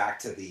would go back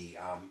to the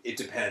it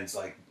depends,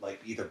 like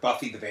either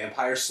Buffy the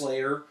Vampire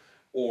Slayer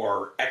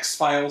or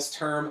X-Files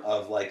term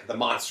of like the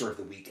Monster of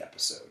the Week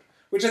episode,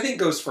 which I think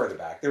goes further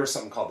back. There was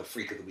something called the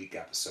Freak of the Week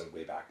episode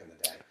way back in the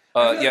day.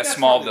 Yeah,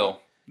 Smallville.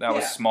 That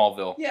was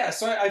Smallville. Yeah,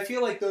 so I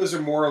feel like those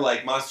are more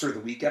like Monster of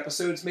the Week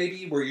episodes,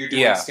 maybe, where you're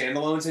doing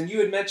standalones. And you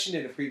had mentioned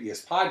in a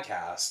previous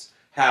podcast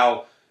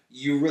how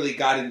you really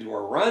got into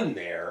a run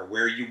there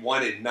where you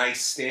wanted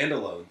nice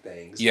standalone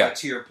things. Yeah. But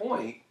to your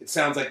point, it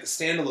sounds like the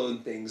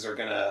standalone things are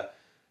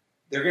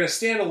they're gonna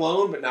stand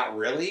alone, but not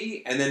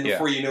really. And then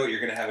before you know it,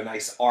 you're gonna have a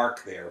nice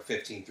arc there,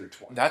 15 through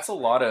 20. That's a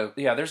lot of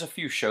there's a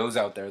few shows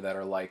out there that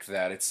are like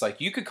that. It's like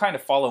you could kind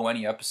of follow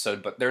any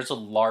episode, but there's a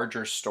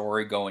larger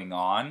story going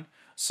on.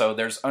 So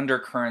there's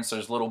undercurrents,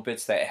 there's little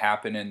bits that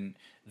happen in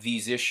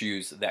these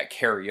issues that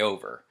carry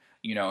over.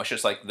 You know, it's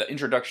just like the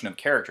introduction of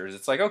characters.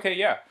 It's like, okay,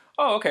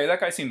 that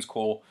guy seems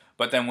cool.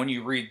 But then when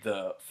you read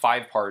the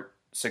 5-part,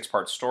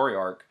 6-part story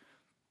arc,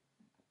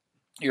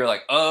 you're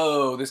like,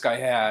 oh, this guy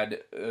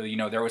had,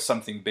 there was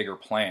something bigger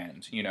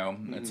planned,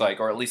 It's like,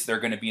 or at least they're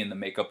going to be in the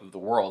makeup of the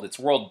world. It's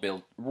world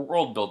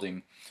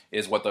building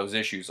is what those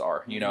issues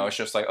are. It's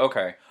just like,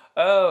 okay.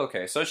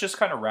 So it's just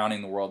kind of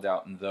rounding the world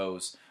out in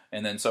those.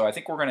 And then, so I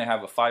think we're going to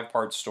have a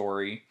 5-part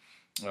story.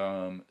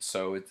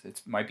 So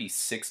it might be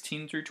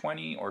 16 through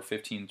 20 or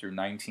 15 through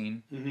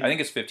 19. I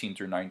think it's 15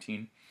 through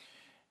 19.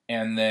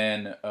 And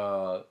then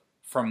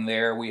from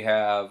there, we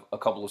have a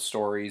couple of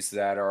stories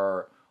that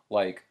are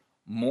like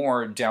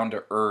more down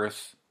to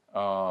earth,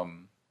 more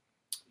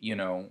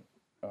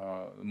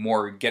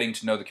getting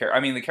to know the character.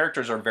 I mean, the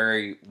characters are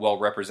very well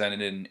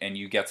represented and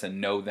you get to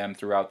know them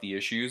throughout the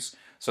issues.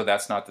 So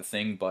that's not the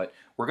thing, but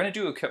we're going to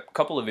do a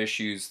couple of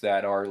issues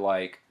that are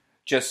like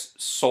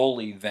just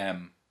solely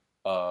them,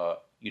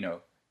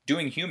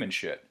 doing human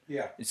shit.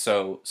 Yeah.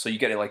 So you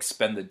get to like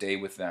spend the day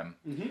with them.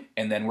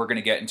 And then we're going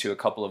to get into a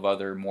couple of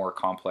other more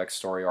complex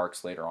story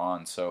arcs later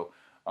on. So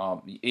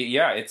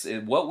it's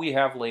what we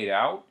have laid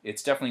out.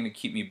 It's definitely going to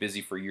keep me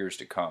busy for years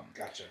to come.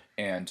 Gotcha.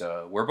 And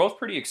we're both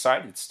pretty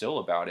excited still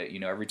about it.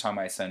 Every time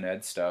I send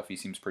Ed stuff, he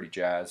seems pretty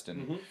jazzed.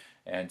 And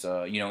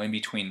in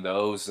between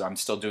those, I'm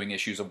still doing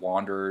issues of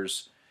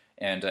Wanderers,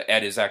 and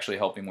Ed is actually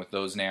helping with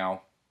those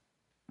now.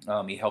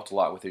 He helped a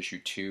lot with issue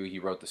 2. He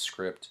wrote the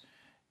script,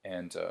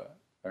 and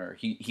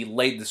he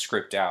laid the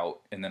script out,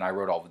 and then I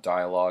wrote all the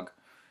dialogue.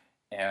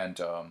 And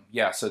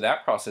so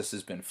that process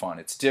has been fun.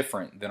 It's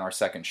different than our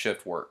second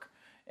shift work.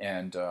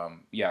 And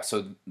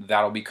so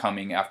that'll be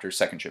coming after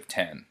second shift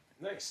 10.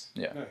 Nice.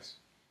 Yeah. Nice.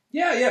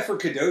 Yeah. For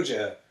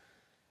Kadoja,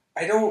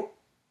 I don't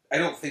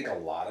think a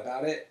lot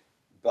about it,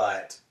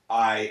 but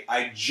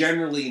I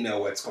generally know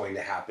what's going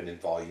to happen in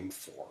volume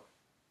 4.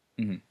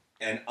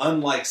 And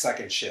unlike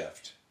second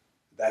shift,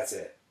 that's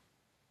it.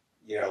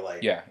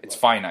 It's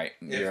finite.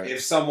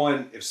 If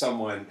someone,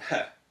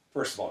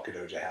 first of all,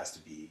 Kadoja has to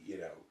be,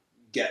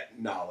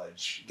 get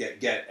knowledge,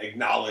 get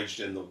acknowledged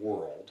in the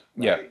world.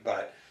 Right?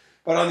 Yeah.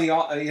 But on the,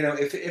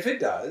 if it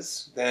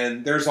does,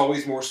 then there's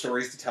always more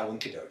stories to tell in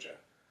Kadoja.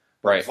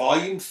 Right.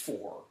 Volume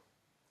 4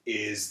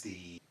 is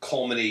the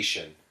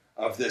culmination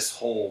of this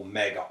whole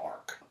mega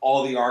arc.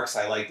 All the arcs,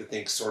 I like to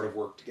think, sort of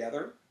work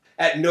together.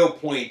 At no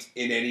point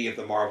in any of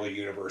the Marvel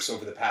Universe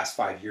over the past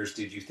 5 years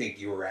did you think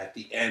you were at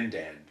the end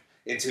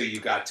until you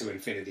got to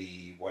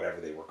Infinity,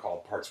 whatever they were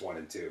called, parts 1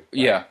 and 2. Right?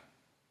 Yeah.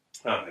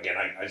 Again,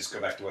 I just go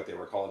back to what they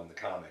were called in the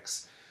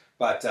comics.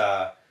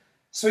 But,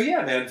 so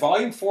yeah, man,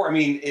 Volume 4, I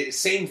mean,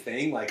 same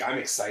thing. Like, I'm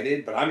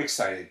excited, but I'm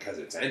excited because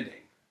it's ending.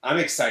 I'm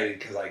excited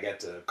because I get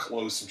to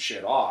close some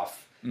shit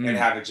off and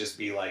have it just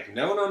be like,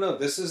 no,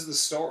 this is the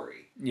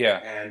story. Yeah.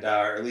 And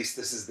or at least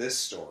this is this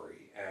story.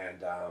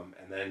 And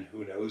then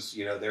who knows?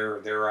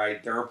 There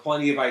are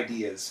plenty of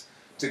ideas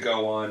to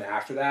go on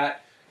after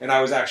that. And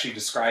I was actually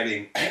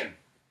describing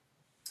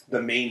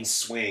the main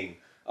swing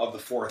of the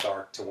fourth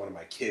arc to one of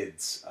my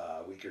kids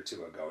a week or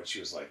two ago, and she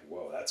was like,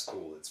 "Whoa, that's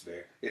cool!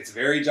 It's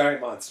very giant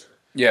monster,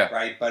 Yeah.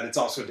 right? But it's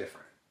also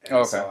different." And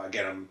Okay. so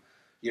again,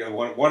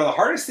 one of the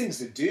hardest things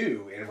to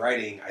do in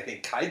writing, I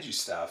think, kaiju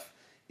stuff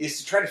is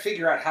to try to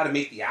figure out how to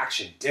make the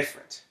action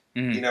different.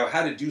 Mhm.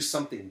 How to do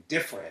something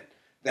different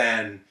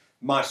than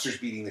monsters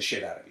beating the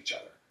shit out of each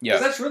other. Yeah.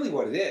 Because that's really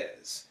what it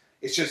is.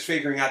 It's just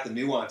figuring out the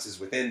nuances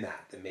within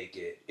that make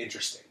it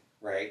interesting,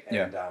 right?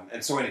 And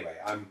and so anyway,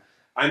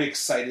 I'm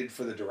excited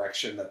for the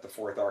direction that the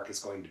fourth arc is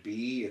going to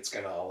be. It's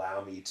going to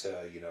allow me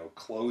to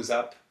close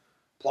up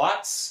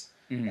plots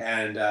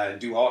and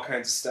do all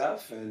kinds of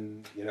stuff.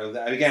 And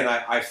again,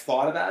 I've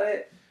thought about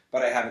it,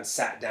 but I haven't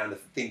sat down to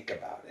think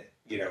about it.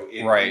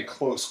 In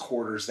close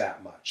quarters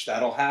that much.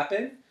 That'll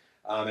happen.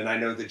 And I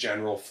know the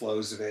general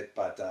flows of it,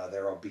 but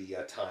there will be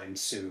a time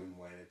soon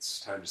when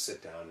it's time to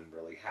sit down and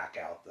really hack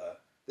out the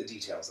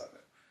details of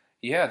it.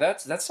 Yeah,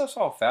 that stuff's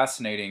all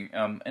fascinating.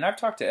 And I've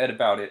talked to Ed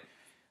about it,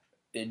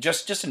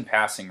 just in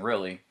passing,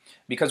 really,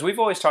 because we've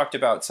always talked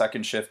about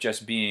Second Shift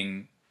just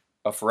being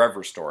a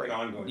forever story. An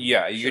ongoing.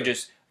 Yeah, you could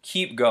just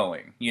keep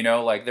going.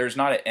 Like there's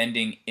not an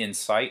ending in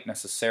sight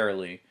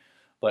necessarily,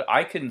 but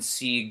I can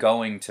see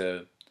going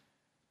to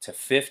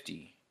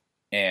 50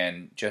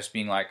 and just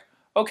being like,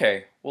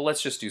 okay, well,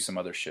 let's just do some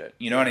other shit.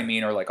 You know what I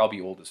mean? Or like, I'll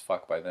be old as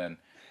fuck by then.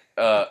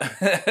 I'm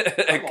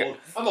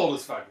old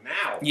as fuck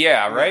now.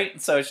 Yeah,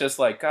 right? So it's just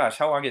like, gosh,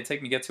 how long did it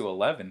take me to get to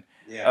 11?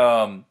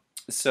 Yeah.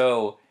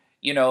 So,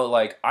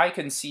 like, I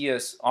can see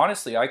us,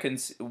 honestly,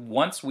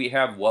 once we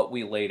have what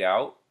we laid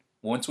out,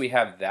 once we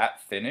have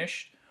that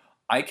finished,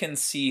 I can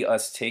see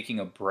us taking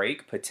a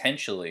break,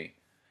 potentially,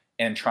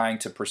 and trying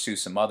to pursue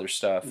some other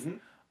stuff.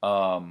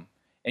 Mm-hmm.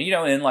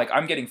 And like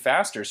I'm getting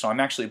faster, so I'm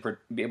actually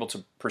be able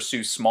to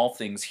pursue small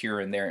things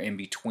here and there in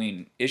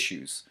between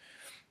issues.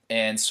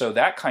 And so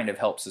that kind of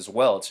helps as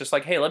well. It's just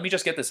like, hey, let me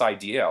just get this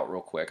idea out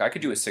real quick. I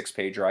could do a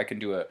 6-pager. I can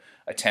do a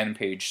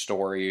 10-page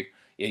story,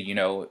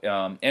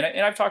 and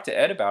I've talked to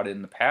Ed about it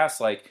in the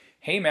past, like,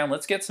 hey man,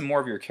 let's get some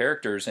more of your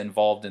characters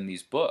involved in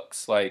these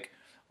books. Like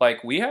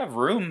we have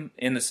room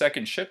in the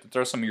Second Shift to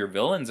throw some of your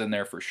villains in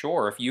there for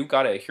sure. If you've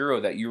got a hero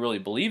that you really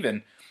believe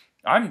in,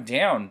 I'm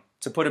down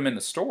to put him in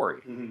the story.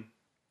 Mm-hmm.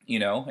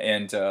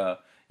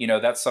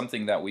 That's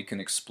something that we can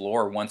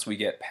explore once we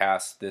get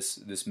past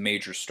this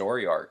major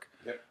story arc.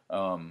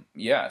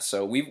 Yep.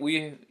 So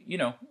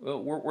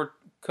we're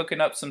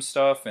cooking up some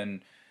stuff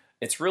and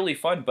it's really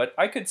fun, but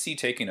I could see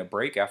taking a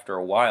break after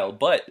a while,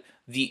 but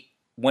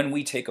when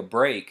we take a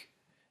break,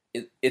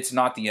 it's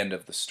not the end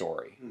of the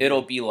story. Mm-hmm.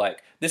 It'll be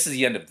like, this is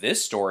the end of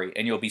this story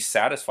and you'll be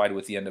satisfied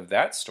with the end of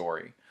that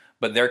story,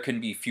 but there can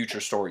be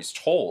future stories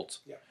told,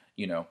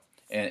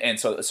 and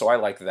so I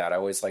like that. I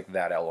always like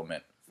that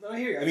element. No, I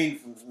hear you. I mean,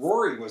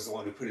 Rory was the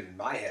one who put it in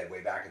my head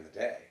way back in the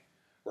day,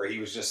 where he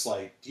was just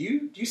like,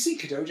 do you see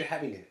Kadoja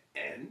having an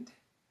end?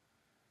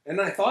 And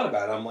I thought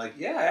about it. I'm like,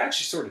 yeah, I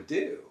actually sort of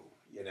do,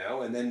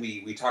 And then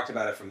we talked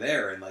about it from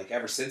there, and like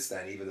ever since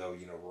then, even though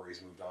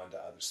Rory's moved on to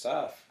other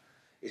stuff,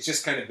 it's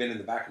just kind of been in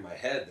the back of my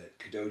head that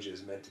Kadoja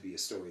is meant to be a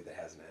story that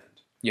has an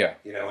end. Yeah.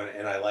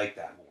 And I like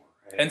that more.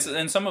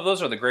 And some of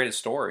those are the greatest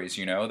stories,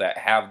 that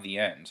have the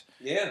end.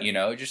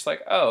 Yeah. Just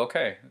like, oh,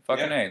 okay,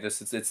 fucking yeah. A,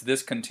 it's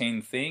this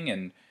contained thing,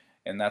 and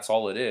that's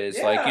all it is.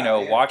 Yeah,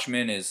 like,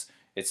 Watchmen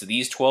it's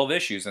these 12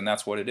 issues, and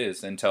that's what it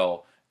is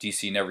until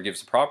DC never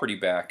gives the property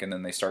back, and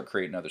then they start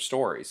creating other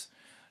stories.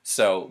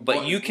 So,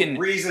 but you can...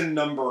 Reason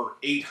number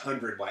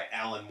 800 why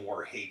Alan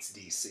Moore hates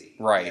DC.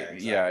 Right, yeah,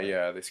 exactly.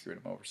 yeah, they screwed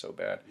him over so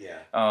bad.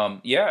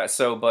 Yeah.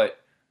 So,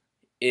 but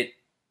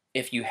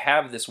if you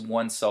have this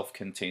one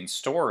self-contained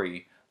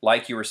story,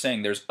 like you were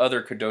saying, there's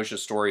other Kadoja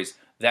stories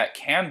that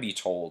can be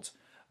told,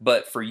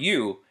 but for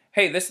you,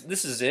 hey, this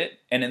is it,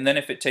 and then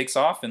if it takes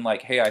off, and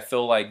like, hey, I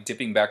feel like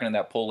dipping back into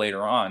that pool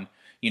later on,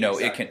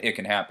 exactly. it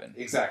can happen.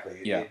 Exactly.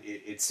 Yeah.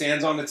 It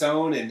stands on its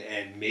own,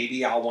 and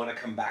maybe I'll want to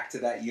come back to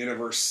that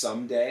universe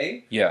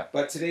someday. Yeah.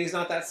 But today's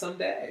not that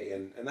someday,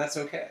 and that's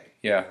okay.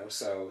 Yeah.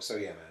 So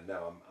yeah, man.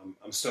 No,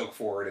 I'm stoked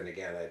for it, and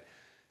again,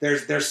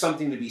 there's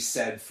something to be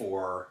said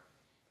for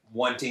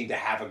wanting to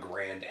have a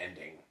grand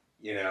ending,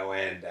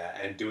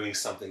 and doing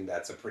something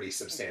that's a pretty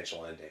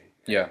substantial ending.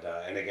 Yeah.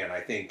 And again, I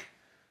think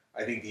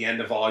the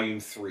end of Volume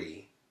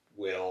 3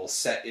 will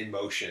set in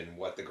motion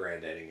what the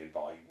grand ending in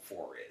Volume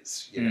 4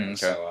 is. Okay.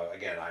 So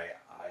again,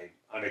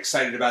 I'm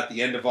excited about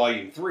the end of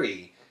Volume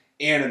 3,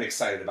 and I'm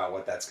excited about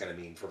what that's going to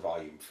mean for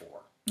Volume 4.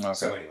 Okay.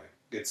 So anyway,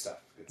 good stuff.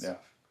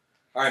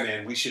 All right,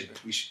 man. We should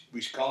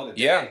call it a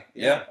day.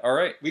 Yeah. All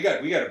right. We got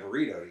a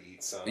burrito to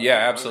eat. So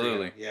yeah,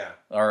 absolutely. Yeah.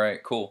 All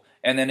right. Cool.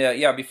 And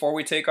then before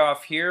we take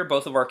off here,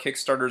 both of our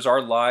Kickstarters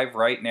are live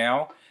right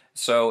now.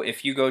 So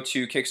if you go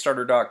to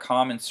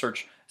Kickstarter.com and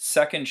search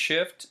Second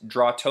Shift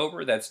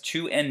Drawtober, that's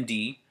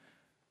 2ND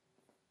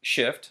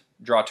Shift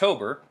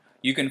Drawtober,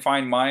 You can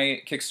find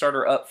my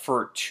Kickstarter up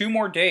for 2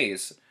 more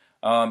days.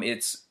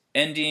 It's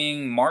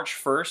ending March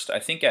 1st, I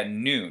think at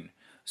noon.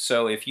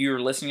 So if you're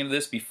listening to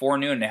this before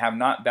noon and have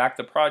not backed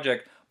the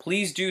project,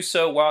 please do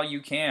so while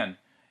you can.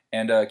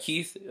 And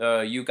Keith,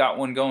 you got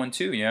one going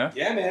too, yeah?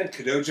 Yeah, man.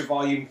 Kadoja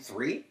Volume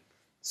 3.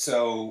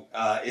 So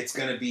it's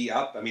going to be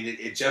up. I mean,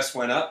 it just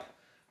went up.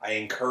 I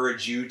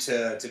encourage you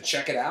to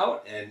check it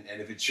out. And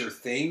if it's your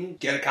thing,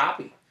 get a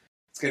copy.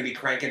 It's going to be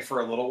cranking for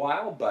a little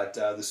while, but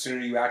the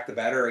sooner you act, the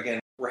better. Again,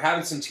 we're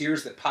having some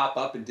tiers that pop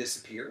up and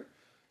disappear.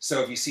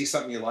 So if you see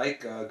something you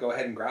like, go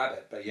ahead and grab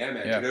it. But yeah,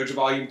 man, Kadoja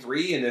Volume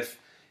 3. And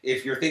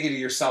if you're thinking to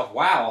yourself,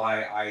 wow,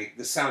 I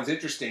this sounds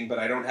interesting, but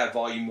I don't have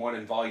Volume 1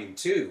 and Volume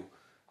 2,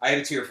 I have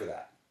a tier for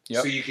that.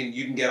 Yep. So you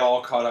can get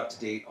all caught up to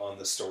date on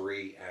the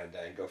story and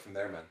go from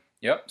there, man.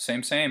 Yep,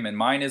 same. And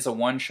mine is a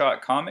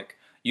one-shot comic.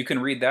 You can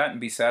read that and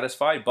be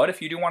satisfied. But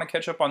if you do want to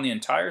catch up on the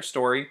entire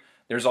story,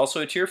 there's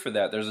also a tier for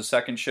that. There's a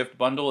second shift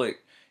bundle.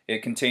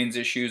 It contains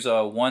issues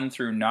 1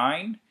 through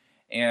 9.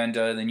 And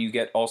then you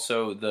get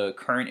also the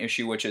current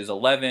issue, which is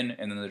 11,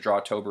 and then the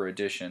Drawtober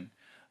edition.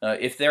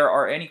 If there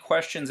are any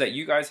questions that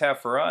you guys have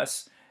for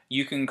us,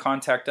 you can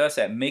contact us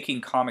at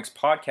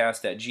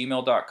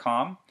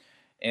makingcomicspodcast@gmail.com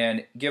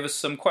and give us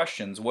some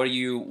questions. What are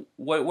you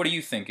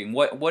thinking?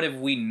 What have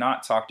we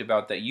not talked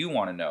about that you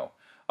want to know?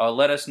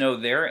 Let us know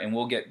there, and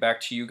we'll get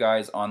back to you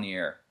guys on the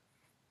air.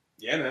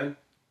 Yeah, man.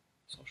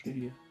 Social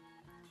media.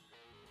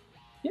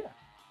 Yeah.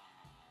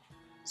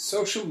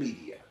 Social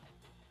media.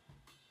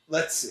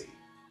 Let's see.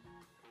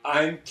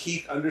 I'm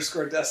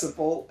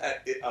Keith_Decibel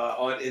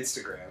on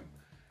Instagram.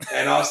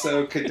 And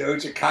also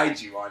Kadoja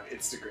Kaiju on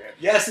Instagram.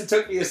 Yes, it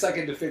took me a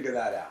second to figure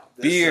that out.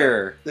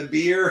 Beer. The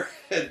beer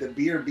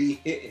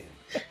be hitting.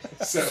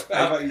 So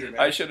how about you, man?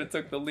 I should have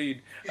took the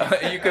lead.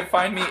 You can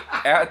find me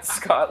at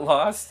Scott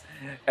Lost,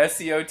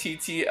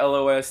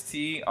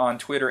 SCOTTLOST on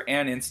Twitter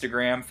and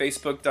Instagram,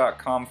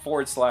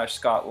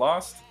 Facebook.com/Scott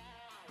Lost.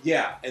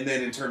 Yeah, and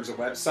then in terms of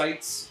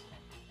websites,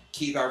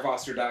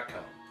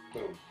 KeithRFoster.com.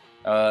 Boom.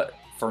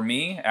 For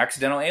me,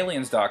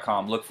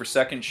 accidentalaliens.com. Look for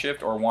Second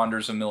Shift or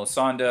Wanderers of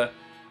Milisanda.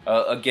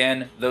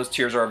 Again, those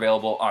tiers are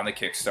available on the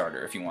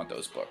Kickstarter if you want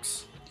those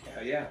books.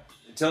 Yeah.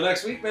 Until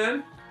next week,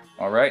 man.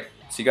 All right.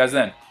 See you guys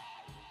then.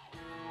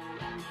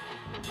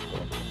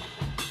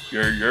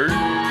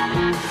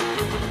 Yeah.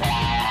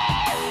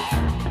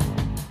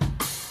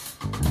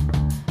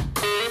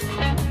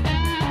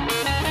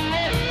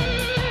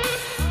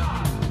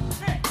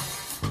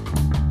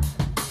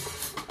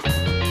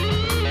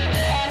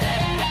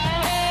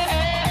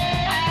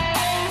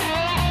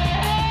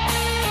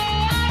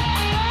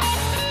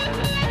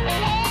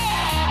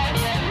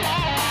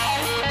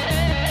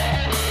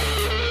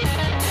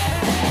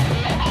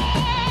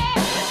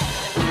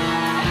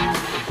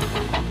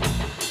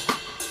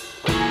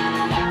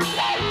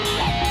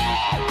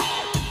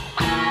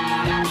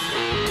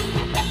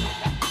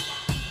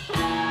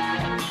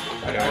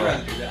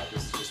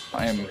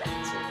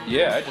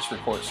 Yeah, I just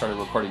started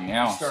recording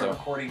now.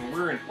 Recording.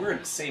 We're in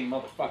the same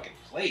motherfucking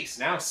place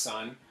now,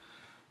 son.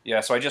 Yeah,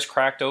 so I just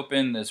cracked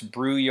open this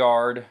Brew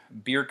Yard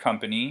Beer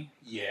Company.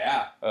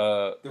 Yeah.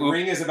 The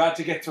ring is about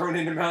to get thrown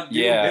into Mount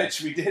Doom,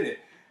 bitch. We did it.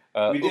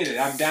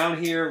 I'm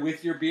down here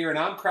with your beer, and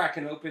I'm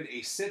cracking open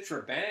a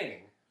Citra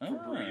Bang from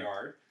Brew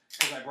Yard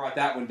because I brought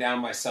that one down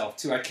myself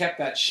too. I kept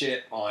that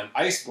shit on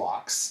ice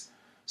blocks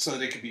so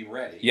that it could be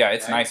ready. Yeah,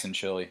 it's nice and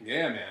chilly.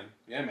 Yeah, man.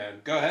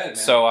 Go ahead, man.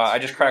 So I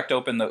just cracked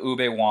open the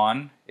Ube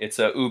Wan. It's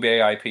a Ube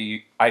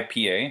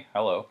IPA.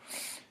 Hello.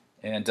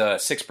 And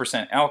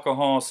 6%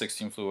 alcohol,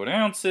 16 fluid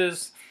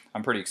ounces.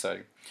 I'm pretty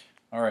excited.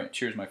 All right,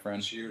 cheers, my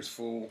friend. Cheers,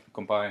 fool.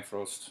 Kompai,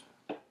 Frost.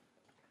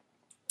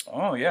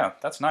 Oh, yeah,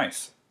 that's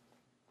nice.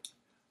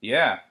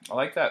 Yeah, I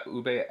like that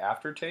Ube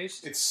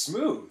aftertaste. It's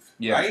smooth,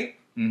 right?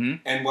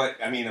 Mm-hmm. And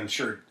I'm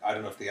sure, I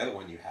don't know if the other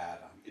one you had,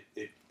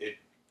 it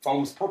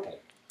foams purple.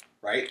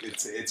 Right?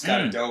 It's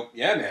got a dope...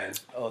 Yeah, man.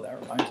 Oh, that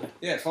reminds me.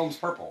 Yeah, it foams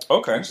purple.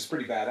 Okay. Which is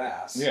pretty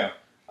badass. Yeah.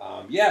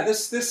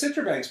 This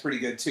Citra Bang's pretty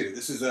good, too.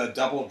 This is a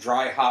double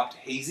dry-hopped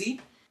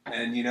hazy.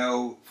 And,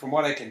 from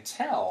what I can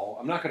tell,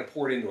 I'm not going to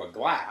pour it into a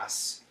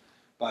glass,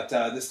 but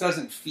this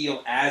doesn't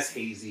feel as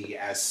hazy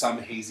as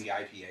some hazy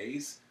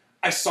IPAs.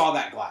 I saw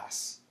that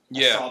glass.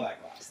 Yeah. I saw that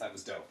glass. That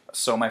was dope.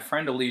 So my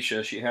friend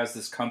Alicia, she has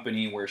this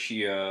company where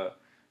she has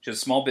a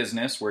small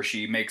business where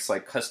she makes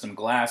like custom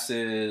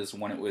glasses.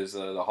 When it was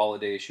the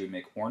holidays, she would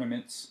make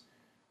ornaments.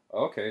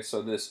 Okay,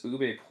 so this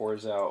Ube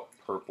pours out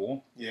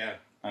purple. Yeah.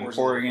 I'm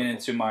pouring it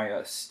into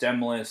my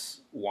stemless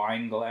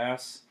wine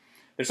glass.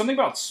 There's something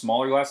about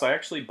smaller glass. I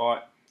actually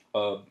bought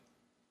a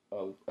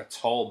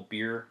tall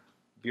beer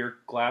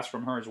glass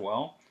from her as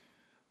well.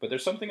 But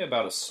there's something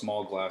about a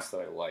small glass that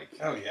I like.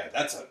 Oh yeah,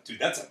 that's a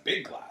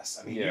big glass.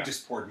 I mean, you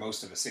just poured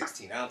most of a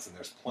 16 ounce, and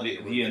there's plenty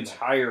of room. The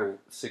entire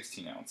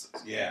 16 ounces.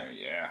 Yeah,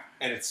 yeah.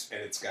 And it's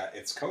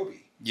Kobe.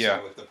 Yeah.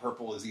 So if the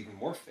purple is even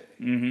more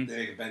fitting, they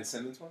make a Ben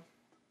Simmons one.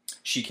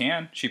 She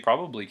can. She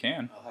probably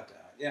can. I'll have to.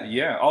 Yeah.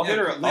 Yeah. I'll hit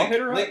her. I'll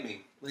hit her. Link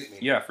me.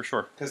 Yeah, for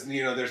sure. Because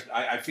there's.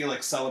 I feel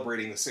like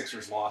celebrating the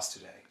Sixers' loss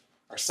today.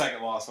 Our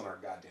second loss on our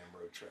goddamn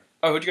road trip.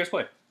 Oh, who'd you guys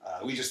play?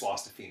 We just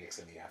lost to Phoenix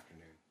in the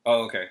afternoon.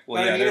 Oh, okay.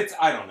 Well, But yeah. I mean,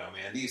 I don't know,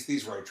 man.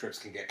 These road trips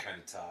can get kind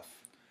of tough,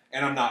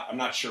 and I'm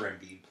not sure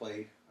Embiid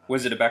played.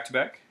 Was it a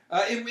back-to-back?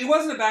 It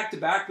wasn't a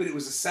back-to-back, but it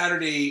was a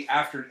Saturday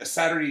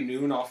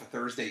noon off a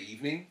Thursday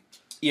evening.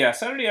 Yeah,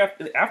 Saturday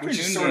afternoon Which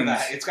is sort games. of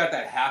that. It's got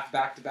that half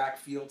back-to-back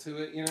feel to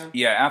it, you know.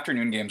 Yeah,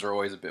 afternoon games are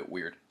always a bit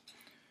weird.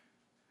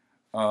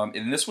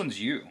 And this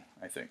one's you,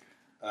 I think.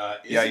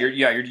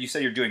 You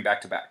said you're doing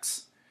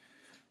back-to-backs.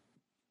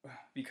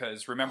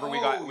 Because remember we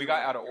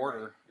got out of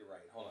order. You're right.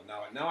 Hold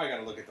on. Now I got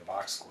to look at the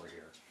box score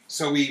here.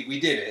 So we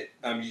did it.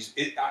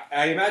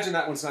 I imagine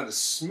that one's not as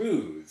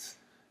smooth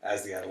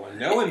as the other one.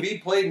 No,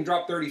 Embiid played and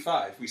dropped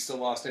 35. We still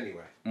lost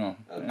anyway. Oh,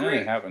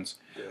 great. It happens.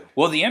 Good.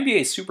 Well, the NBA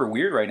is super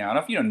weird right now. I don't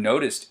know if you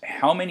noticed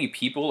how many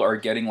people are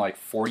getting like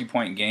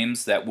 40-point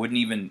games that you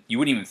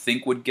wouldn't even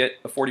think would get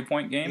a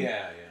 40-point game.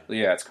 Yeah.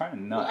 Yeah, it's kind of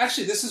nuts. Well,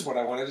 actually, this is what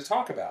I wanted to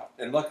talk about,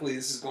 and luckily,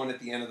 this is going at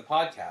the end of the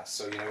podcast.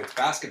 So it's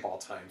basketball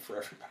time for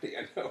everybody.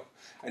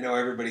 I know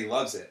everybody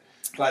loves it.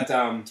 But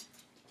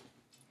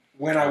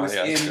when I was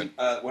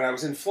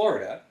in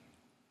Florida,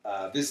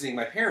 visiting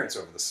my parents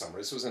over the summer,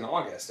 this was in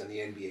August, and the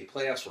NBA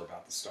playoffs were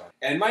about to start.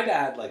 And my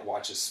dad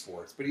watches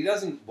sports, but he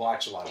doesn't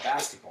watch a lot of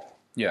basketball.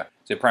 Yeah,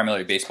 is it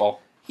primarily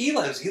baseball? He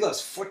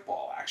loves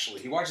football.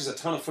 Actually, he watches a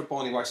ton of football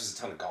and he watches a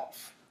ton of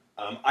golf.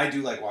 I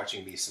do like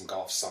watching me some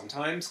golf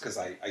sometimes because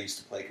I used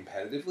to play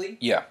competitively.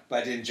 Yeah.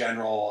 But in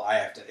general,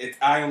 I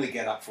only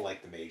get up for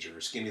the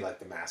majors. Give me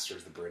the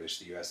Masters, the British,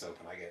 the U.S.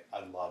 Open. I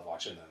love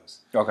watching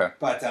those. Okay.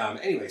 But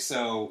anyway,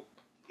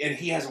 and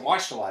he hasn't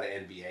watched a lot of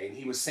NBA, and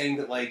he was saying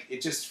that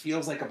it just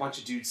feels like a bunch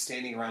of dudes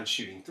standing around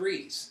shooting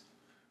threes,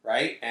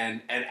 right?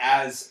 And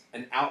as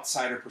an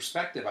outsider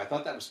perspective, I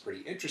thought that was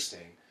pretty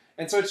interesting.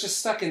 And so it's just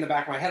stuck in the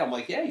back of my head. I'm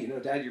like, yeah,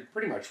 Dad, you're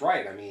pretty much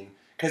right. I mean,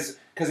 because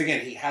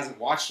again, he hasn't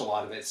watched a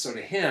lot of it. So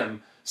to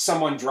him,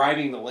 someone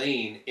driving the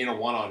lane in a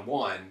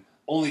one-on-one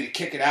only to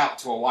kick it out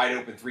to a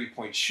wide-open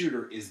three-point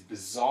shooter is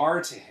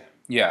bizarre to him.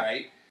 Yeah.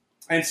 Right?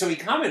 And so he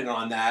commented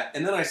on that.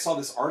 And then I saw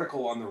this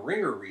article on The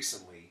Ringer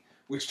recently,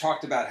 which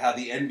talked about how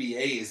the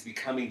NBA is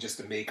becoming just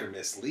a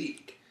make-or-miss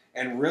league.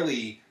 And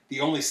really,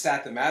 the only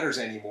stat that matters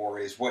anymore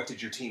is what did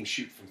your team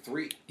shoot from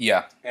three?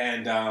 Yeah.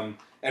 And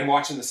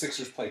watching the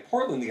Sixers play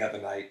Portland the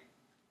other night,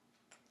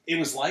 it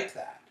was like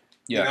that.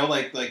 Yeah.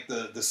 Like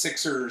the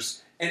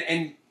Sixers,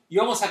 and you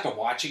almost have to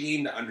watch a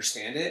game to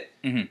understand it,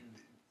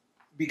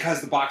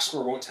 because the box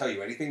score won't tell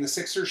you anything. The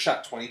Sixers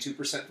shot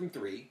 22% from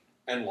three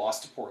and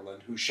lost to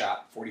Portland, who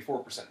shot 44%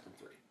 from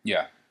three.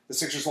 Yeah. The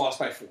Sixers lost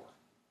by 4.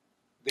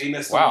 They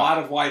missed a lot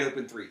of wide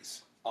open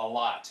threes. A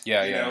lot.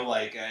 Yeah,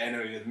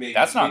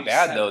 that's not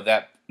bad 7. though.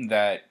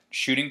 That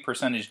shooting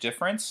percentage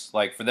difference,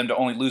 for them to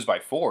only lose by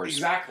 4 is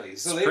exactly.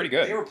 So pretty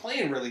good. They were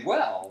playing really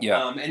well.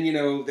 Yeah.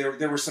 And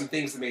there were some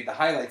things that made the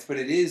highlights, but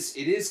it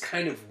is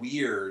kind of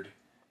weird,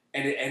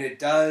 and it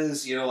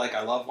does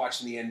I love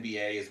watching the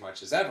NBA as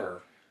much as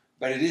ever,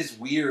 but it is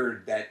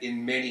weird that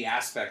in many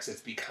aspects it's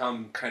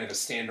become kind of a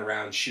stand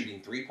around shooting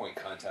 3-point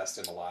contest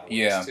in a lot of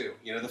ways too.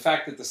 The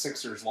fact that the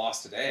Sixers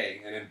lost today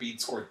and Embiid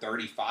scored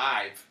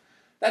 35.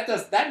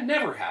 That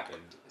never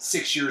happened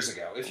 6 years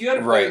ago. If you had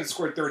a player that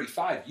scored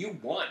 35, you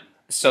won.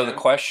 So the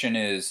question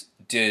is,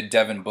 did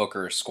Devin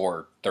Booker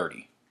score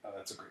 30? Oh,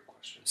 that's a great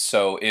question.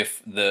 So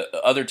if the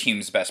other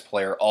team's best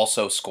player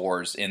also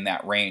scores in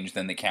that range,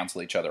 then they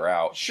cancel each other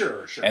out.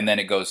 Sure. And then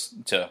it goes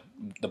to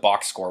the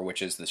box score,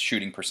 which is the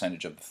shooting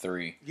percentage of the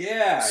three.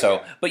 Yeah.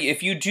 But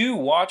if you do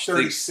watch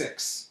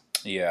 36.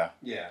 Yeah.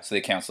 So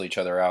they cancel each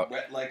other out.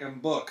 Wet like a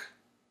book.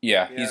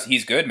 Yeah.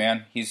 He's good,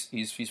 man. He's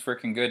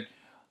freaking good.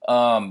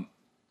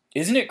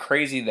 Isn't it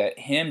crazy that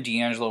him,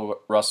 D'Angelo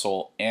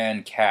Russell,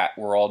 and Cat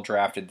were all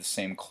drafted the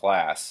same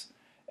class,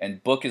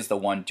 and Book is the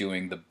one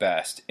doing the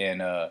best,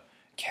 and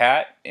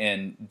Cat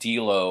and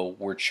D'Lo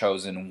were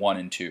chosen 1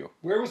 and 2.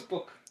 Where was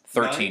Book?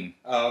 13. 9?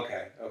 Oh,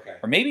 okay.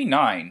 Or maybe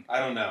 9. I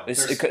don't know.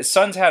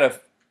 Suns had a...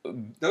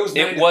 Those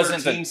 9 to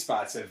 13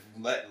 spots have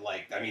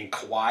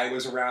Kawhi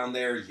was around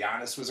there,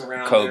 Giannis was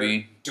around Kobe.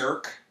 there,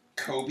 Dirk,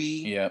 Kobe.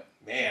 Yep.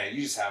 Man,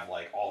 you just have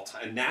all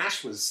time.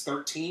 Nash was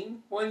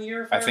 13 one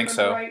year, if I think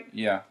so. Right?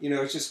 Yeah.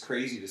 It's just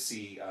crazy to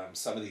see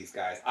some of these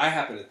guys. I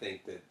happen to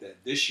think that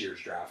this year's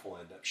draft will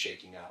end up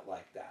shaking out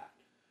like that.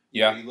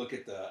 Yeah. You look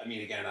at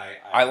again,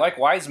 I like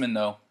Wiseman,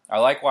 though.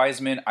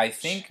 I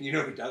think... You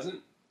know who doesn't?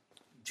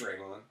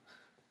 Draymond.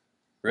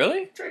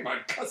 Really?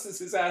 Draymond cusses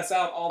his ass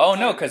out all the time. Oh,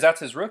 no, because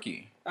that's his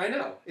rookie. I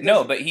know.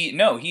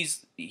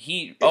 He's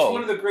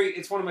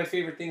It's one of my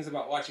favorite things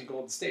about watching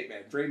Golden State,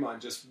 man. Draymond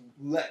just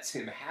lets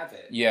him have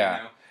it.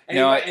 Yeah.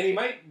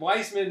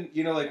 Wiseman,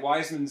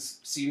 Wiseman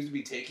seems to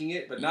be taking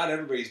it, but not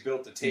everybody's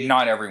built to take.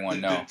 Not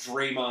everyone, the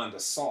Draymond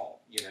assault.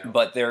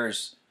 But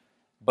it's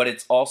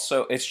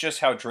just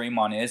how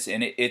Draymond is,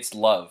 and it's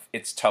love.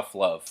 It's tough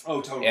love. Oh,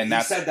 totally. And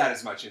he said that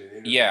as much in an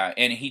interview. Yeah,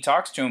 and he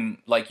talks to him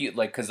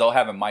because they'll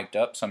have him mic'd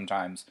up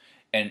sometimes,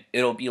 and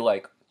it'll be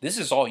like, this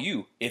is all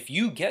you. If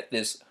you get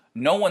this,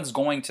 no one's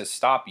going to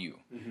stop you.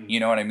 Mm-hmm. You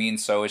know what I mean?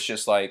 So it's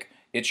just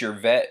it's your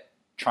vet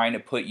trying to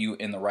put you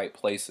in the right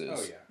places.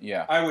 Oh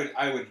yeah. I would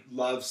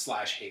love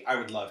 /hate. I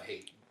would love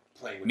hate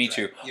playing with Me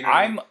Dre. too. You know what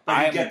I mean? But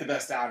I'm he'd get the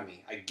best out of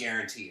me. I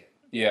guarantee it.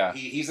 Yeah.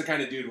 He's the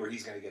kind of dude where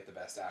he's going to get the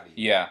best out of you.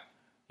 Yeah.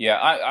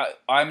 Yeah,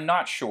 I'm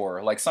not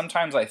sure. Like,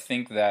 sometimes I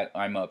think that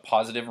I'm a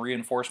positive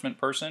reinforcement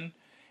person,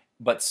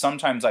 but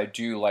sometimes I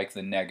do like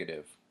the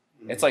negative.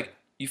 It's like,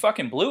 you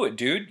fucking blew it,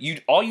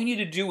 dude. All you need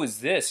to do is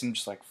this, and I'm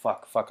just like,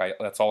 fuck,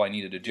 that's all I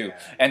needed to do. Yeah.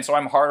 And so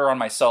I'm harder on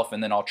myself,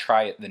 and then I'll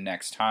try it the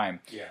next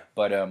time. Yeah.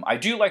 But I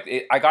do like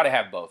it. I gotta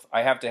have both.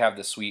 I have to have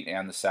the sweet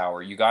and the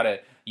sour. You gotta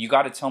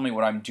tell me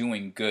what I'm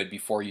doing good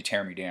before you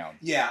tear me down.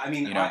 Yeah, I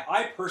mean, You know?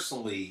 I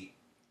personally,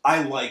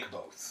 I like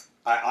both.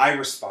 I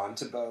respond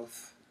to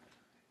both.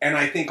 And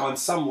I think on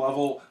some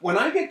level, when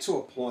I get to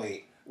a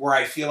point where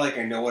I feel like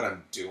I know what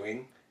I'm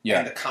doing,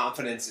 and the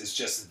confidence is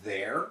just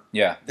there,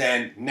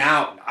 then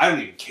now I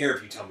don't even care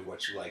if you tell me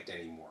what you liked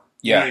anymore.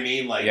 You know what I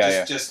mean? Like,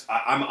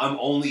 I'm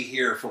only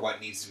here for what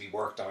needs to be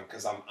worked on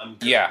because I'm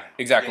good now,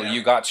 exactly.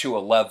 You got to a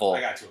level. I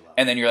got to a level.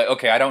 And then you're like,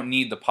 okay, I don't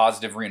need the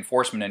positive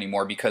reinforcement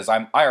anymore because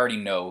I already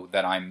know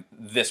that I'm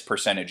this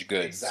percentage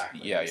good.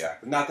 Exactly. Yeah.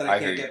 Exactly. Not that I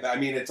can't get better. I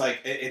mean, it's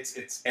like,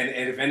 it's and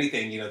if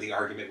anything, the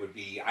argument would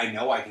be, I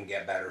know I can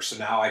get better, so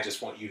now I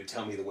just want you to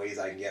tell me the ways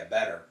I can get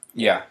better.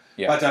 Yeah.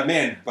 But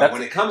but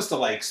when it comes to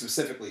like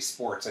specifically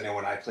sports, I know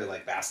when I play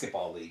like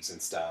basketball leagues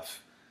and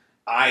stuff,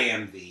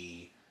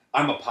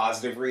 I'm a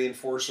positive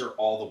reinforcer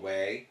all the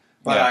way,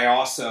 but I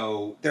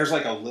also, there's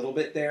like a little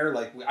bit there.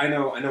 Like, I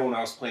know when I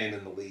was playing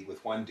in the league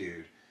with one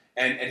dude,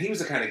 and he was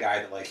the kind of guy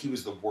that, like, he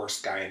was the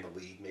worst guy in the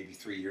league maybe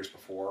 3 years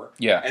before,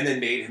 and then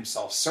made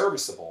himself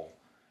serviceable.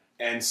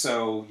 And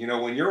so,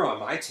 when you're on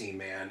my team,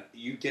 man,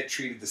 you get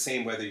treated the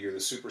same whether you're the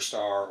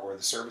superstar or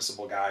the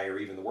serviceable guy or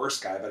even the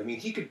worst guy. But I mean,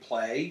 he could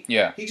play.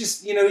 Yeah. He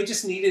just, he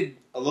just needed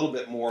a little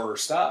bit more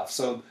stuff.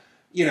 So,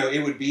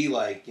 it would be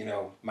like,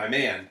 my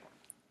man,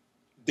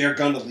 they're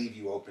going to leave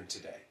you open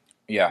today.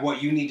 Yeah.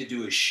 What you need to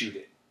do is shoot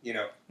it.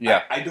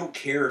 I don't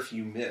care if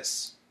you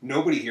miss.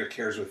 Nobody here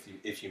cares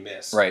if you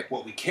miss. Right.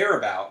 What we care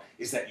about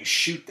is that you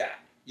shoot that.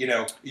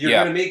 You're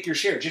going to make your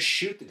share. Just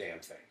shoot the damn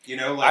thing.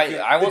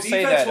 I will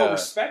say that the defense will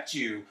respect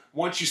you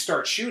once you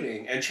start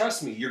shooting, and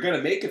trust me, you're going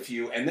to make a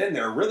few, and then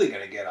they're really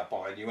going to get up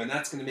on you, and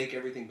that's going to make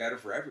everything better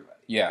for everybody.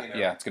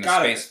 Yeah, it's going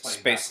to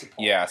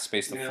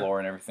space the floor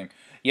and everything.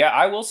 Yeah,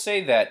 I will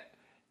say that,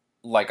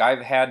 like, I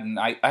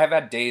have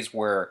had days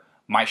where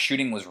my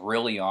shooting was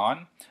really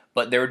on,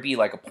 but there would be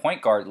like a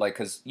point guard, like,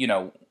 because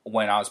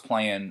when I was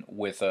playing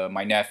with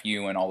my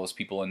nephew and all those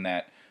people in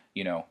that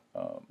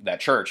that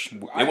church.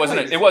 It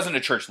wasn't a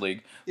church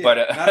league, but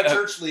not a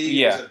church league.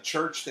 It was a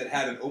church that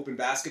had an open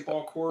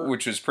basketball court,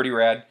 which was pretty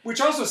rad.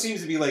 Which also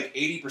seems to be like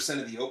 80%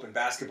 of the open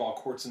basketball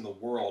courts in the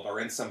world are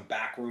in some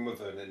back room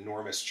of an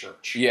enormous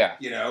church. Yeah,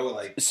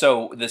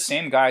 so the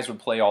same guys would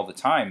play all the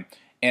time,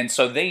 and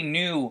so they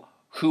knew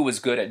who was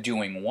good at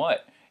doing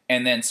what.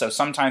 And then, so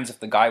sometimes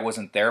if the guy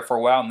wasn't there for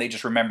a while and they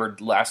just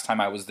remembered last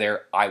time I was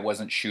there, I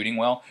wasn't shooting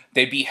well,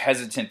 they'd be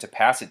hesitant to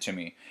pass it to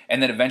me.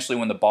 And then eventually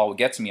when the ball would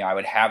get to me, I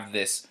would have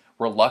this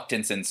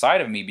reluctance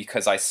inside of me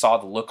because I saw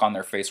the look on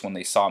their face when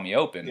they saw me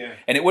open. Yeah.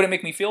 And it wouldn't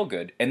make me feel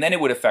good. And then it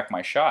would affect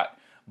my shot.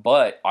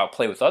 But I'll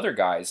play with other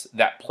guys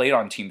that played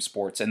on team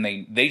sports and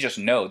they just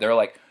know. They're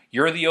like,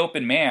 you're the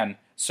open man,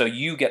 so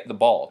you get the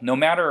ball. No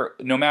matter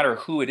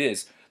who it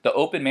is. The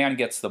open man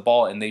gets the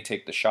ball and they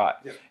take the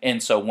shot. Yep.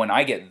 And so when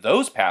I get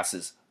those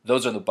passes,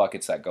 those are the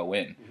buckets that go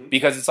in. Mm-hmm.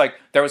 Because it's like,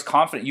 there was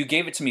confidence. You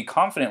gave it to me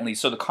confidently,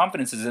 so the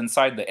confidence is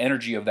inside the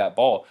energy of that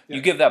ball. Yep.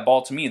 You give that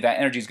ball to me, that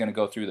energy is going to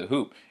go through the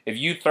hoop. If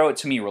you throw it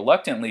to me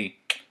reluctantly,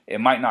 it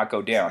might not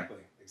go down.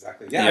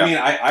 Exactly. Yeah. I mean,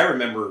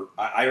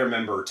 I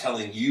remember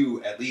telling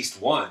you at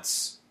least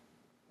once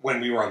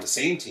when we were on the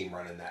same team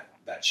running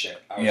that shit.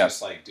 I was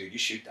just like, dude, you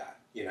shoot that,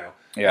 Yeah.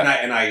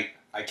 And I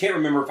can't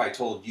remember if I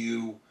told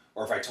you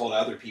or if I told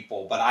other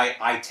people, but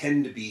I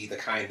tend to be the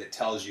kind that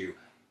tells you,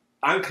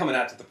 I'm coming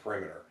out to the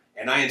perimeter,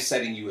 and I am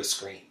setting you a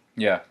screen.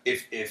 Yeah.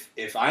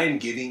 If I am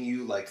giving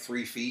you like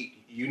 3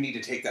 feet, you need to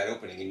take that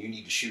opening, and you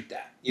need to shoot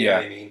that. You know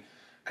what I mean?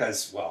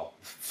 Because, well,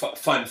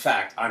 fun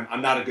fact,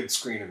 I'm not a good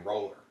screen and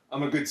roller.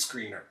 I'm a good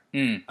screener.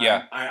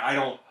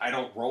 I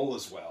don't roll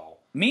as well.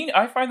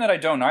 I find that I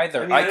don't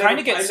either. I kind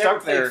of get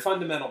stuck there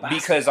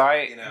because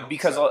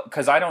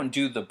I don't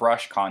do the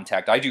brush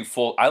contact. I do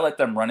full. I let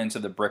them run into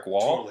the brick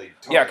wall. Totally.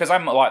 Yeah, because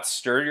I'm a lot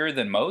sturdier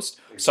than most.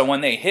 Exactly. So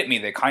when they hit me,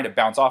 they kind of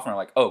bounce off and are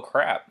like, "Oh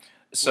crap!"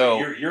 So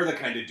you're the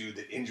kind of dude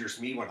that injures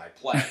me when I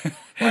play.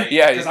 Right?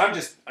 Yeah, because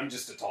I'm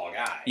just a tall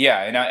guy.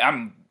 Yeah, and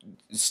I'm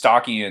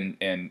stocky and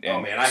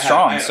oh man, I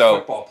strong. Had a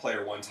football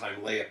player one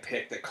time lay a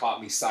pick that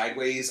caught me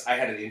sideways. I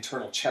had an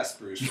internal chest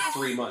bruise for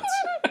 3 months.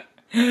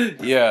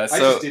 Yeah, so I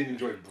just didn't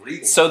enjoy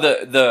breathing. So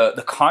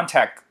the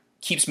contact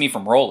keeps me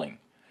from rolling,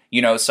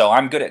 so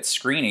I'm good at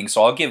screening,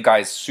 so I'll give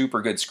guys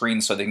super good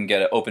screens so they can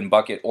get an open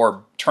bucket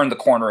or turn the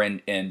corner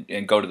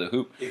and go to the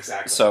hoop.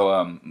 Exactly. So,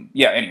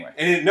 anyway.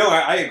 And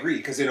I agree,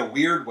 because in a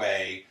weird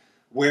way,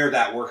 where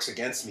that works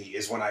against me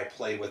is when I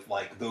play with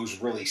like those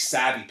really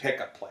savvy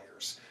pickup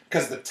players.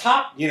 Because the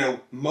top,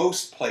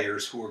 most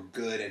players who are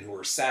good and who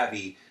are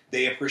savvy,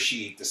 they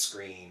appreciate the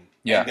screen.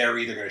 Yeah. And they're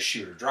either going to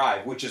shoot or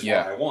drive, which is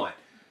what I want.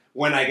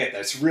 when I get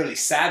this really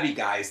savvy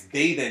guys,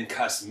 they then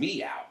cuss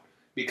me out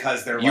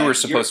because they're you like, were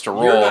supposed to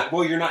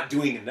roll. You're not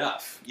doing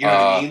enough. You know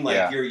what I mean?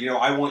 Like yeah.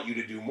 I want you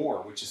to do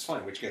more, which is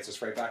fun, which gets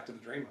us right back to the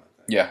Draymond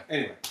thing. Yeah.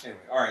 Anyway,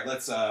 all right,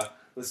 let's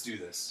do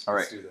this. All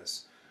right. Let's do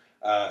this.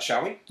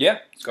 Shall we? Yeah.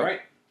 Let's go. All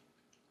right.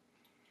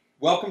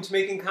 Welcome to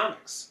Making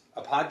Comics,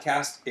 a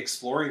podcast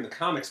exploring the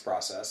comics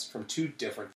process from two different